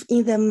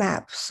in the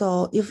map,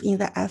 so if in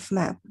the F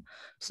map,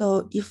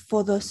 so if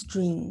for the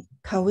string,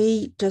 can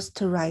we just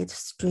write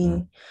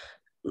the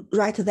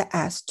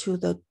S to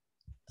the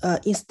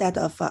instead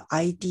of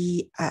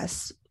ID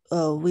S,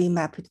 we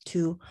map it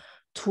to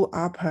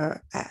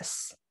upper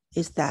S.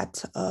 Is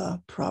that a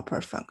proper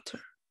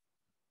functor?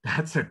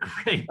 That's a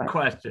great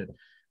question.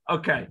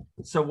 Okay,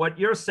 so what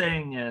you're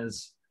saying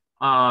is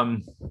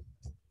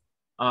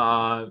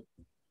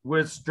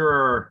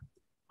Worcester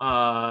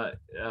to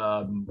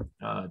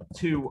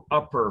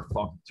upper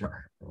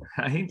functor,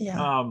 right?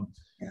 Yeah.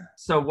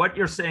 So what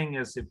you're saying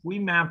is if we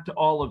mapped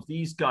all of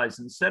these guys,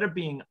 instead of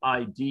being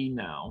ID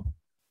now,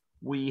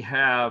 we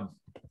have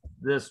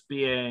this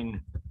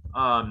being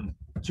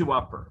to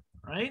upper,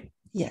 right?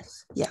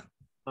 Yes, yeah.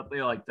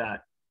 Something like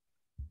that.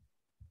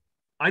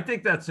 I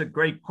think that's a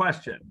great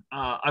question.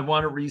 I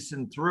want to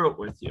reason through it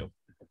with you.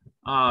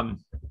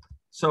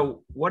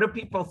 So what do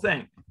people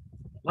think?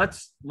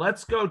 Let's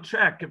go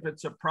check if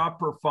it's a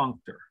proper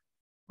functor.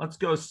 Let's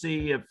go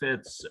see if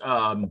it's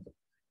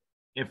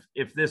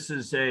if this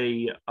is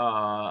a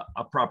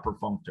proper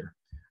functor.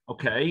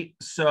 Okay,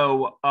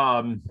 so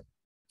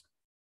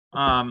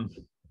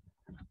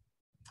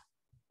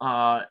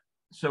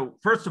so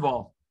first of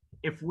all,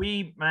 if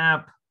we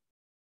map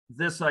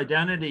this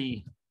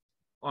identity,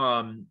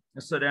 so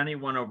at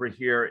anyone over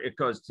here, it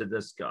goes to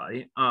this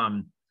guy,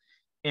 and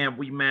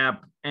we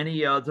map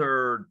any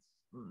other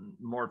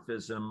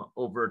morphism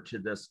over to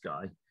this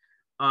guy.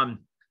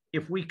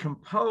 If we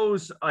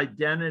compose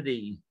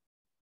identity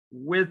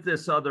with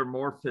this other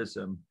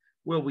morphism,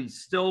 will we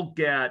still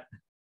get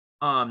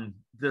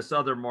this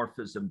other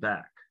morphism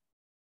back?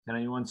 Can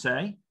anyone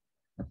say?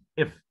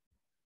 If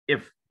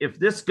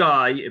this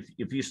guy,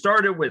 if you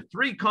started with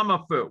 3,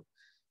 foo,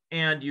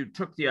 and you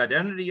took the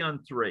identity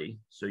on 3,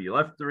 so you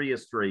left 3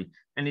 as 3,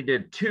 and you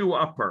did 2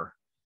 upper,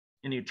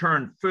 and you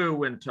turned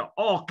foo into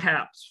all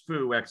caps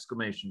foo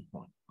exclamation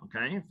point,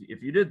 okay?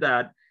 If you did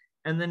that,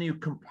 and then you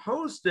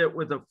composed it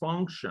with a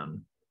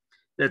function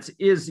that's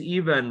is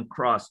even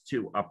cross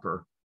 2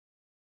 upper,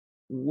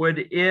 would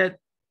it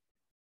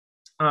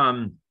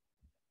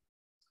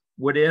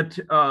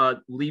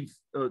leave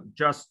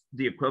just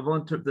the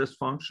equivalent of this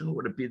function?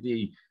 Would it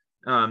be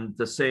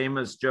the same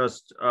as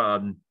just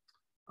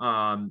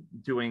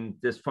doing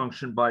this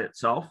function by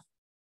itself?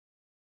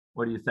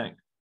 What do you think?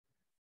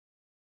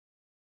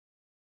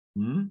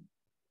 You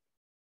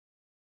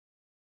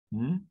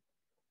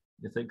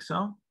think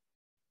so?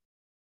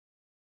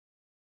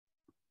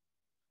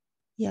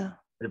 Yeah.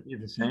 Would it be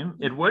the same?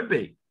 It would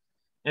be.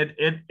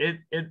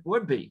 It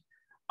would be.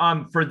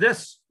 For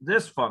this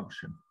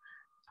function.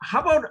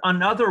 How about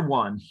another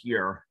one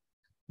here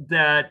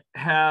that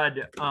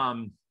had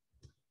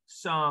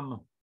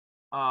some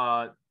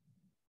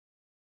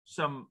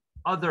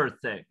other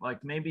thing,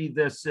 like maybe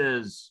this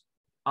is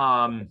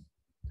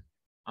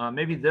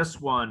maybe this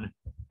one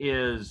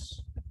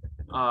is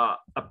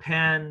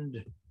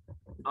append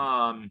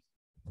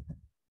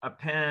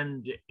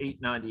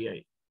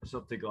 898 or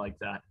something like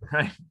that,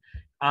 right?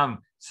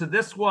 So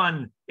this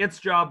one, its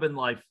job in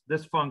life,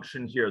 this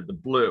function here, the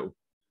blue,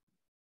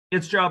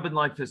 its job in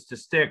life is to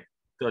stick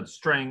the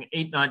string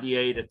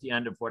 898 at the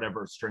end of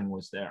whatever string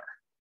was there.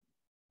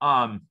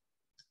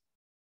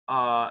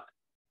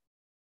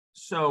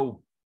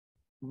 So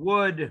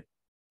would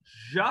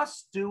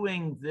just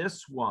doing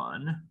this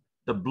one,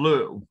 the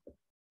blue,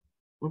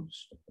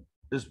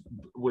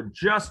 would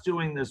just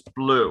doing this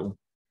blue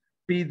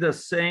be the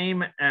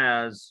same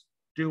as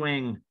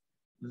doing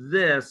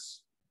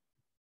this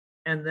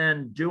and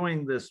then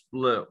doing this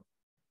blue?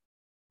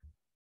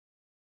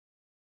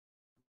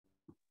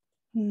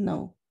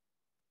 No.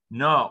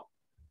 No,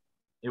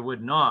 it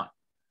would not.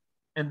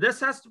 And this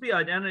has to be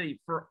identity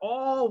for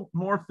all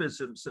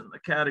morphisms in the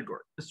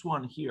category. This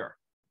one here.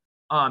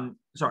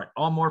 Sorry,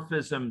 all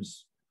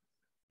morphisms.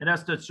 It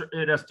has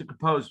to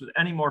compose with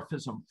any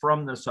morphism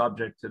from this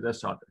object to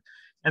this object.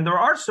 And there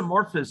are some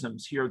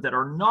morphisms here that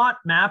are not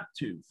mapped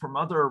to from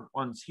other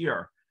ones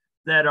here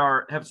that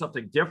have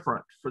something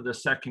different for the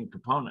second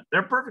component.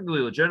 They're perfectly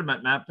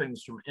legitimate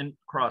mappings from int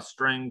cross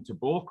string to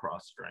bool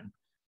cross string,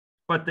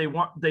 but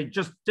they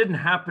just didn't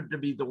happen to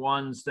be the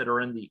ones that are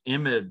in the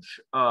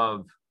image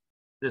of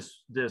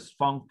this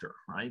functor,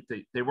 right?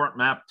 They weren't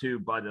mapped to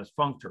by this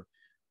functor,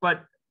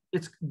 but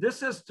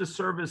this has to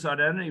serve as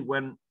identity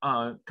when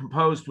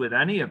composed with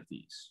any of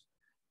these.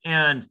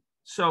 And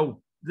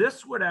so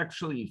this would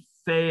actually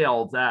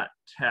fail that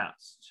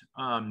test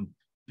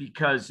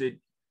because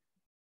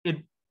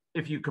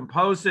if you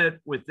compose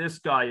it with this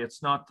guy,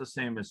 it's not the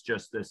same as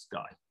just this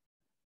guy.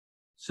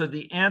 So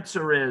the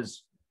answer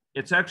is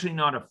it's actually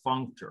not a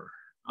functor.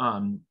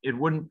 It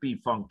wouldn't be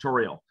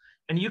functorial.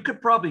 And you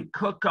could probably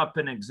cook up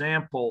an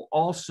example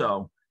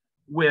also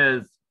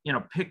with, you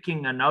know,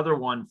 picking another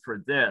one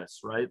for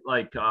this, right?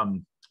 Like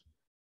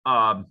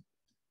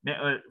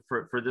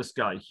for this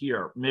guy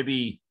here,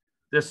 maybe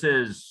this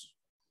is,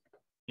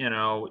 you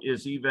know,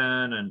 is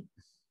even,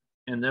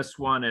 and this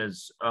one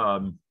is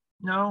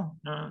no,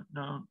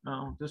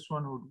 this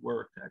one would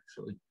work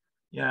actually.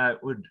 Yeah,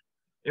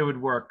 it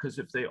would work, because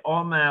if they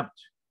all mapped,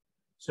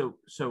 so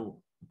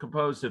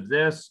composed of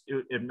this,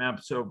 it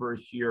maps over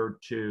here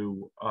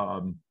to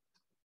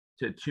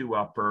 2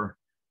 upper.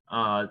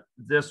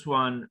 This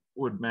one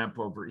would map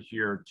over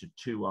here to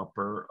 2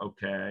 upper.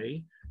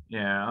 Okay,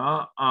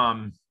 yeah.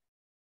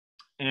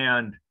 And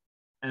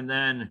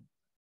then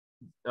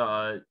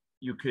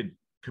you could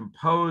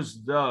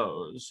compose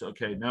those.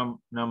 Okay, now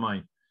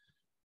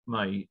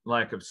my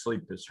lack of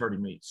sleep is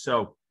hurting me.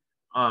 So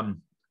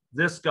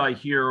this guy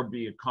here will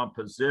be a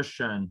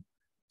composition.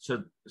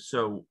 So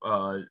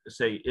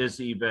say is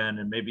even,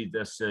 and maybe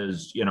this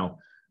is, you know,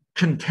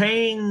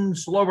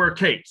 contains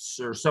lowercase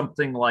or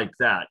something like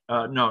that.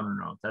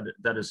 No,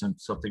 that isn't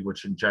something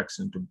which injects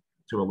into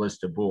a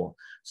list of bool.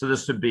 So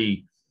this would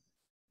be,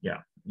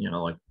 yeah, you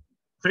know, like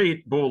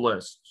create bool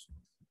list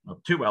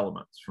of 2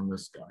 elements from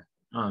this guy,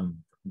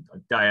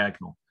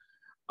 diagonal.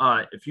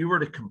 If you were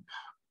to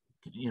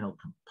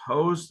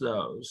compose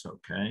those,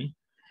 okay,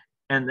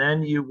 and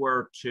then you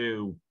were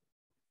to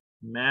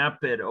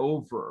map it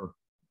over,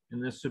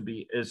 and this would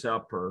be is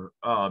upper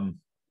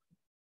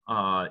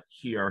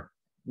here,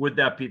 would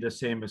that be the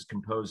same as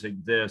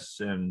composing this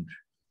and,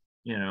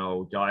 you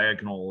know,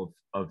 diagonal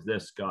of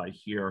this guy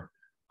here?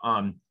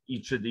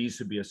 Each of these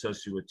would be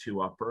associated with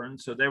 2 upper, and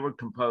so they would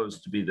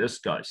compose to be this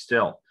guy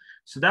still.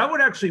 So that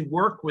would actually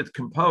work with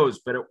compose,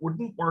 but it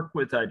wouldn't work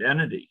with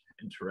identity,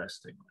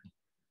 interestingly.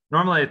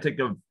 Normally I think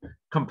of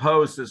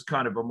compose as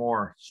kind of a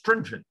more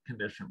stringent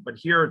condition, but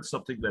here it's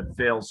something that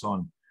fails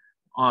on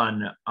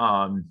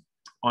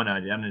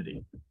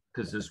identity,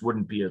 because this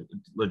wouldn't be a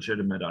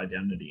legitimate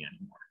identity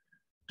anymore.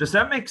 Does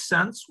that make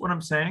sense, what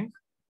I'm saying?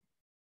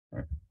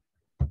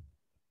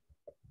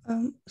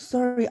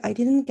 Sorry, I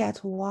didn't get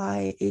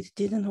why it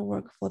didn't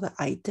work for the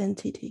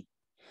identity.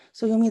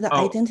 So you mean the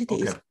identity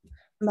is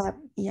map?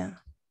 Yeah.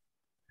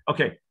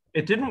 Okay,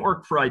 it didn't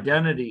work for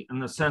identity in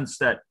the sense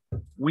that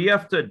we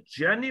have to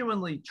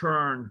genuinely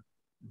turn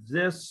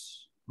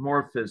this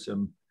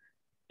morphism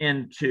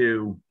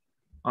into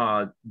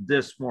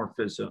this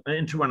morphism,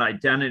 into an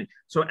identity.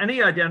 So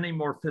any identity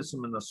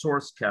morphism in the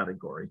source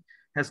category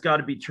has got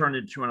to be turned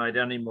into an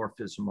identity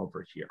morphism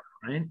over here,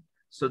 right?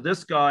 So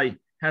this guy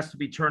has to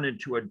be turned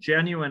into a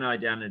genuine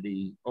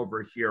identity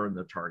over here in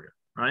the target,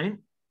 right?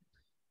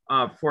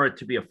 For it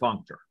to be a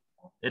functor.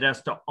 It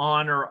has to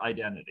honor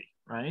identity,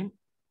 right?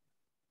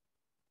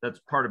 That's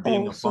part of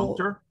being a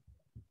functor,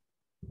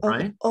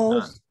 right?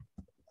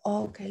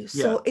 Okay,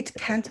 so it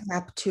can't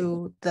map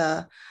to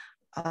the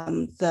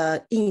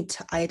int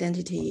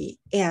identity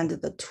and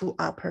the 2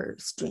 upper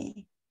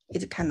string.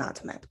 It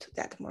cannot map to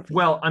that morphism.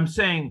 Well, I'm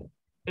saying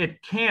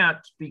it can't,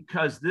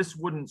 because this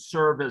wouldn't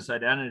serve as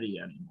identity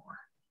anymore.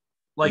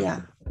 Like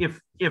if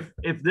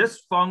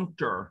this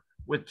functor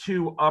with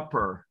 2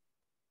 upper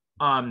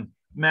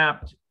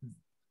mapped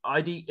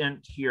id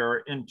int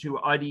here into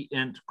id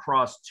int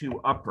cross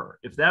 2 upper,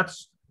 if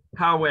that's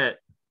how it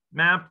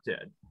mapped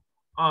it,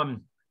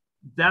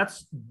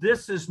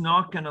 this is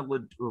not going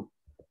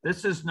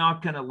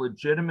to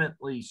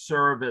legitimately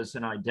serve as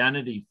an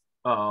identity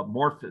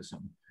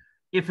morphism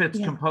if it's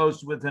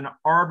composed with an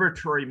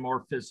arbitrary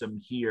morphism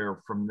here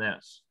from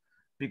this.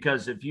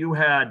 Because if you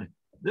had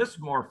this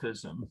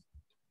morphism,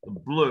 the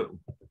blue,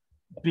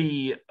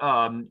 be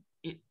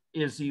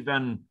is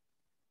even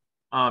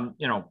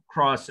you know,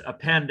 cross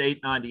append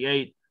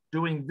 898,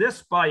 doing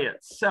this by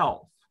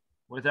itself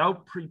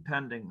without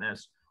prepending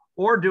this,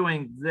 or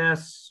doing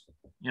this,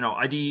 you know,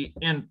 id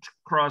int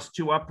cross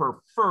 2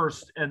 upper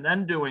first and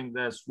then doing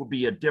this, will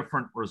be a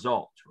different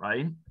result,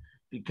 right?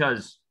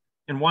 Because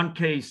in one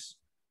case,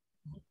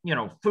 you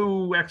know,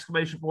 foo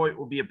exclamation point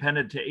will be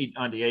appended to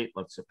 898,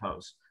 let's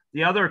suppose.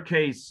 The other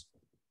case,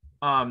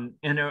 and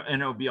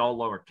it'll be all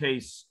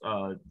lowercase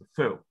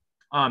foo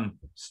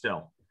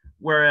still.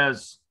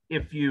 Whereas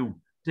if you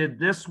did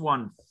this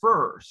one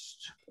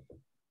first,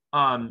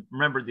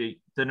 remember the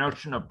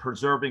notion of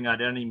preserving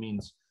identity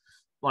means,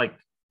 like,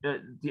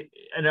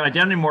 an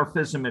identity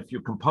morphism, if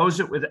you compose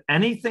it with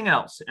anything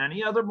else,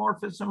 any other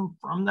morphism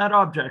from that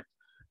object,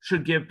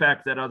 should give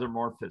back that other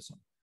morphism.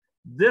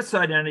 This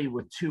identity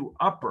with 2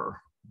 upper,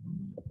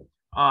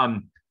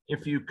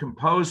 if you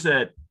compose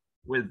it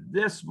with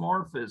this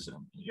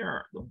morphism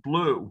here, the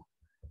blue,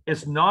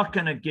 it's not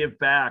going to give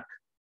back,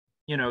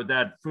 you know,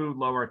 that foo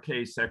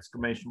lowercase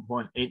exclamation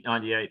point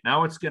 898.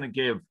 Now it's going to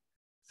give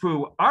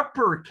foo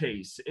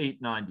uppercase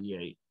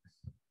 898.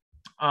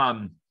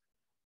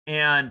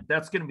 And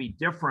that's going to be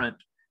different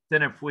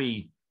than if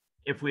we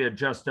had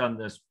just done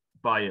this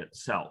by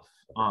itself.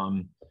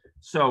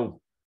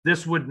 So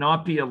this would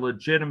not be a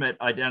legitimate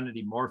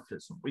identity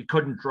morphism. We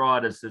couldn't draw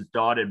it as this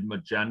dotted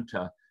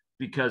magenta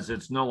because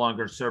it's no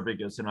longer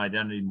serving as an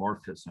identity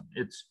morphism.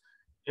 It's,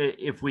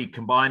 if we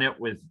combine it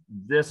with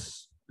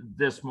this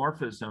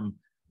morphism,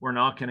 we're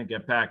not going to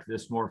get back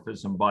this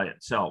morphism by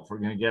itself. We're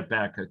going to get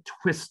back a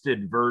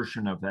twisted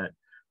version of it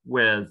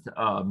with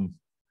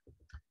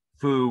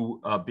foo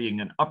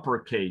being an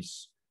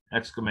uppercase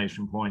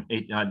exclamation point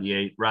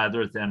 898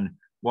 rather than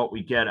what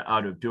we get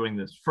out of doing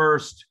this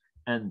first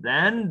and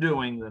then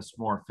doing this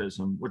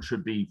morphism, which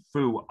would be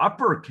foo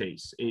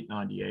uppercase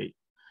 898.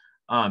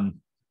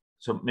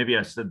 So maybe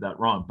I said that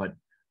wrong, but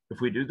if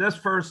we do this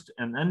first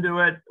and then do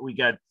it, we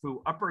get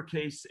foo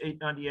uppercase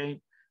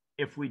 898.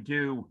 If we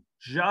do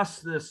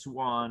just this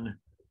one,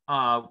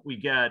 we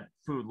get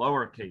foo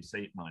lowercase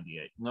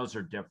 898, and those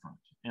are different.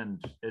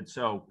 And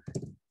so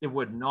it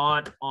would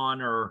not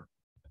honor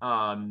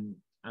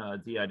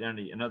the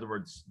identity. In other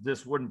words,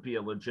 this wouldn't be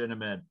a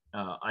legitimate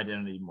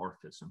identity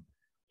morphism.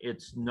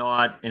 It's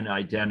not an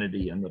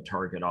identity in the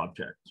target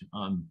object.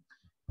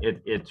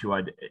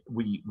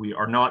 We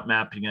are not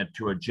mapping it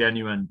to a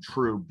genuine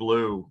true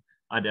blue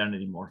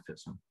identity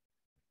morphism,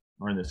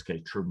 or in this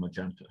case, true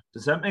magenta.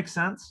 Does that make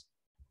sense?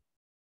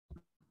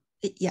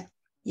 Yeah.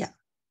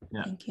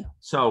 Thank you.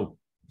 So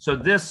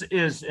this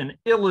is an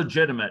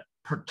illegitimate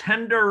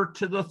pretender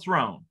to the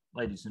throne,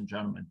 ladies and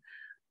gentlemen,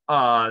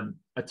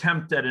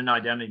 attempt at an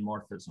identity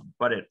morphism,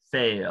 but it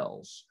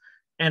fails.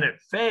 And it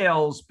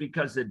fails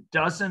because it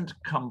doesn't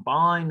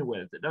combine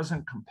with, it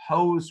doesn't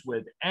compose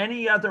with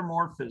any other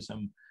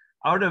morphism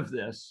out of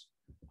this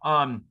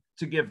to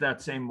give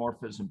that same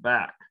morphism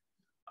back.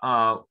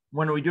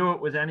 When we do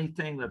it with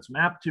anything that's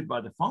mapped to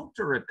by the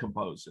functor, it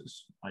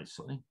composes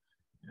nicely.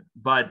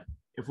 But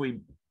if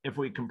we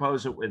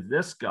compose it with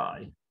this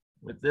guy,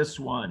 with this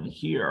one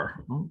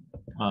here,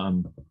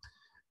 then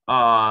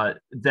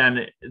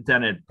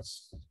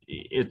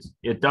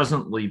it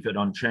doesn't leave it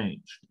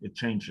unchanged. It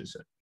changes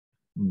it.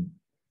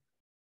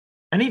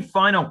 Any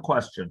final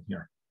question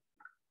here?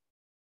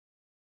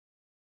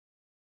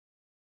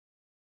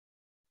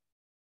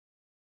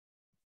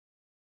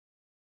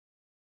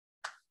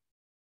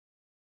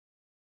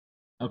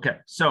 Okay,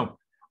 so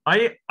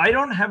I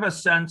don't have a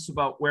sense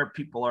about where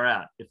people are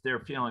at if they're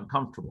feeling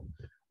comfortable.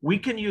 We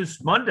can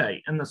use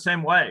Monday in the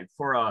same way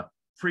for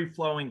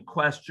free-flowing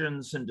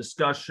questions and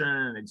discussion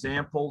and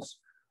examples.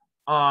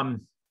 Or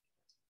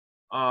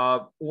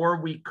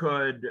we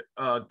could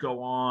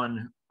go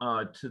on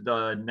to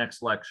the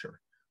next lecture.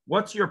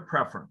 What's your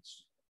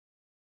preference?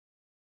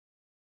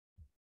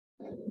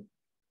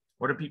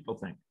 What do people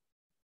think?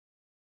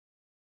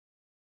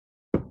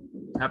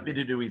 Happy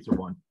to do either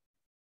one.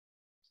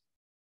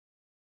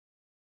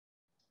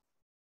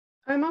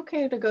 I'm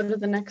okay to go to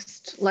the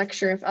next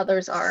lecture if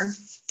others are.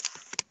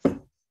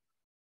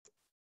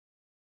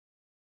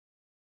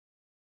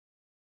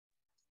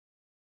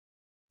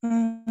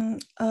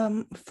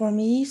 For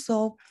me,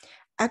 so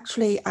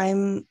actually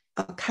I'm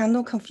kind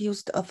of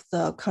confused of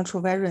the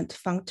contravariant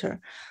functor,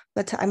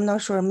 but I'm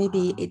not sure,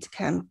 maybe it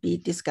can be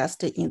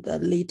discussed in the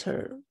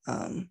later,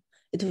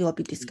 it will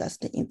be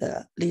discussed in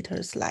the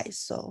later slides.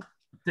 So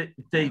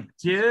they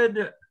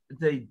did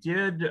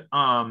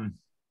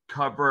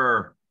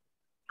cover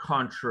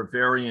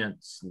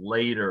contravariants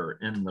later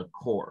in the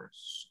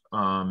course,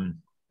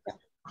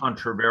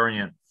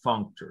 contravariant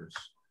functors,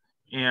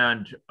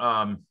 and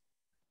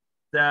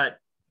that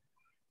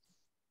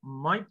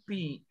might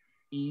be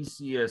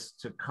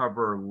easiest to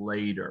cover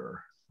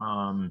later.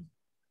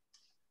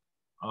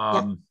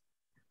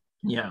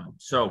 Yeah,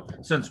 so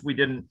since we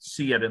didn't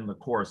see it in the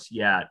course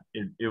yet,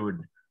 it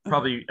would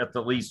probably at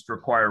the least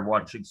require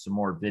watching some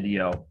more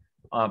video.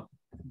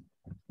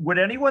 Would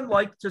anyone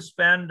like to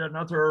spend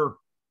another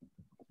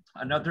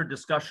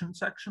discussion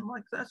section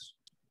like this?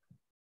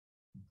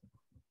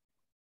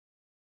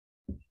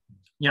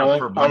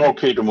 I'm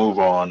okay to move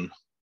on.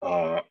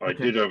 I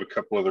did have a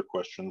couple other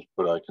questions,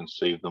 but I can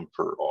save them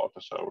for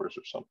office hours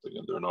or something,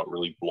 and they're not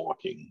really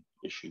blocking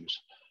issues.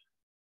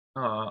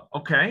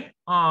 Okay.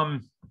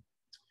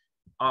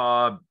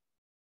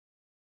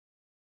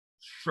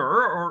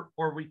 Sure.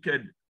 Or we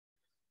could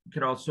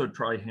also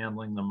try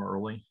handling them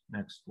early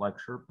next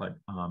lecture, but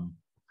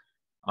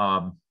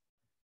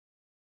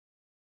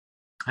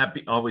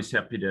always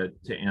happy to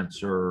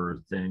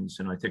answer things,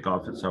 and I think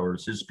office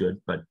hours is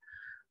good. But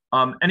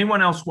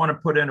anyone else want to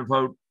put in a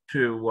vote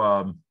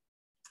to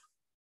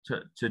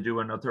do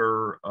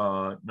another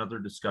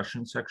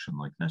discussion section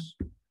like this?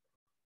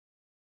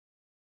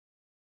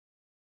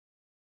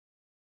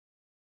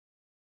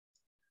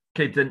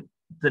 Okay,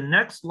 the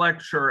next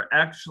lecture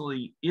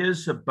actually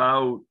is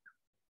about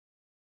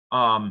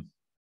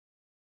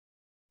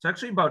it's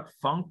actually about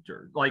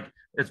functors. Like,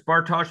 it's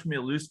Bartosz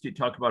Mielewski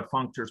talking about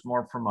functors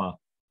more from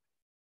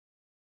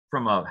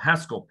a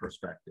Haskell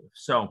perspective.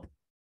 So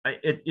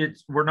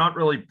we're not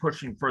really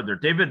pushing further.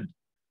 David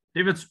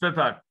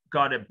Spivak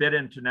got a bit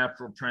into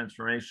natural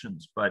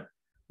transformations, but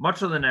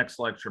much of the next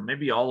lecture,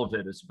 maybe all of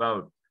it, is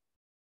about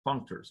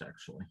functors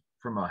actually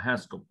from a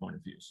Haskell point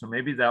of view. So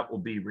maybe that will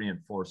be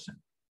reinforcing.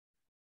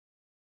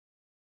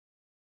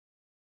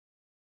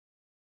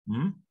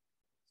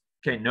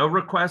 Okay, no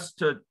request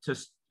to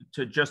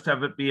just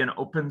have it be an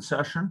open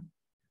session.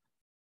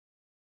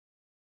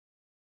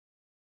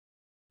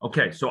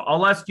 Okay, so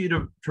I'll ask you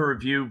to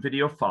review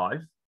video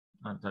 5.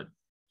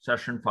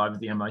 session 5 of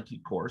the MIT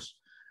course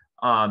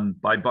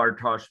by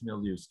Bartosz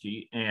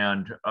Miliuski,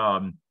 and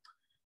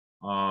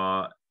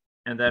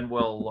then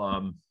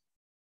we'll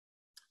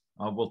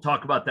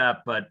talk about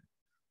that, but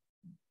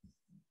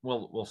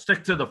we'll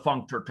stick to the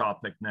functor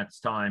topic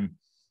next time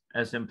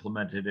as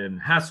implemented in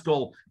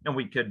Haskell, and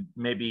we could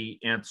maybe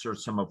answer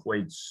some of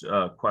Wade's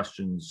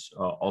questions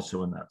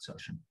also in that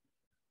session,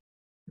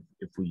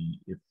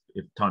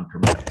 if time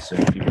permits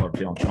and people are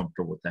feeling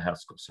comfortable with the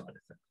Haskell side of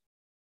things.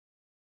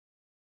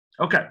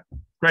 Okay,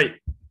 great.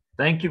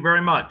 Thank you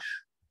very much.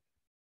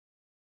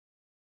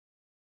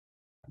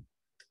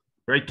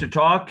 Great to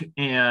talk,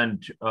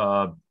 and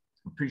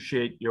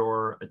appreciate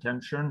your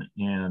attention,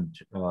 and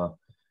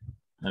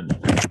I'm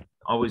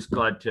always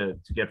glad to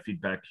get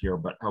feedback here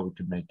about how we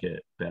can make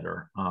it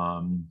better.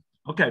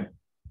 Okay,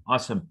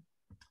 awesome.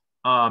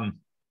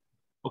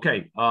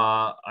 Okay,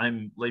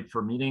 I'm late for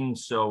a meeting,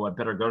 so I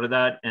better go to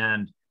that.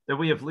 And then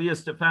we have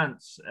Leah's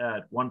defense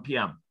at 1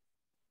 p.m.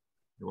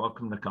 You're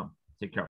welcome to come. Take care.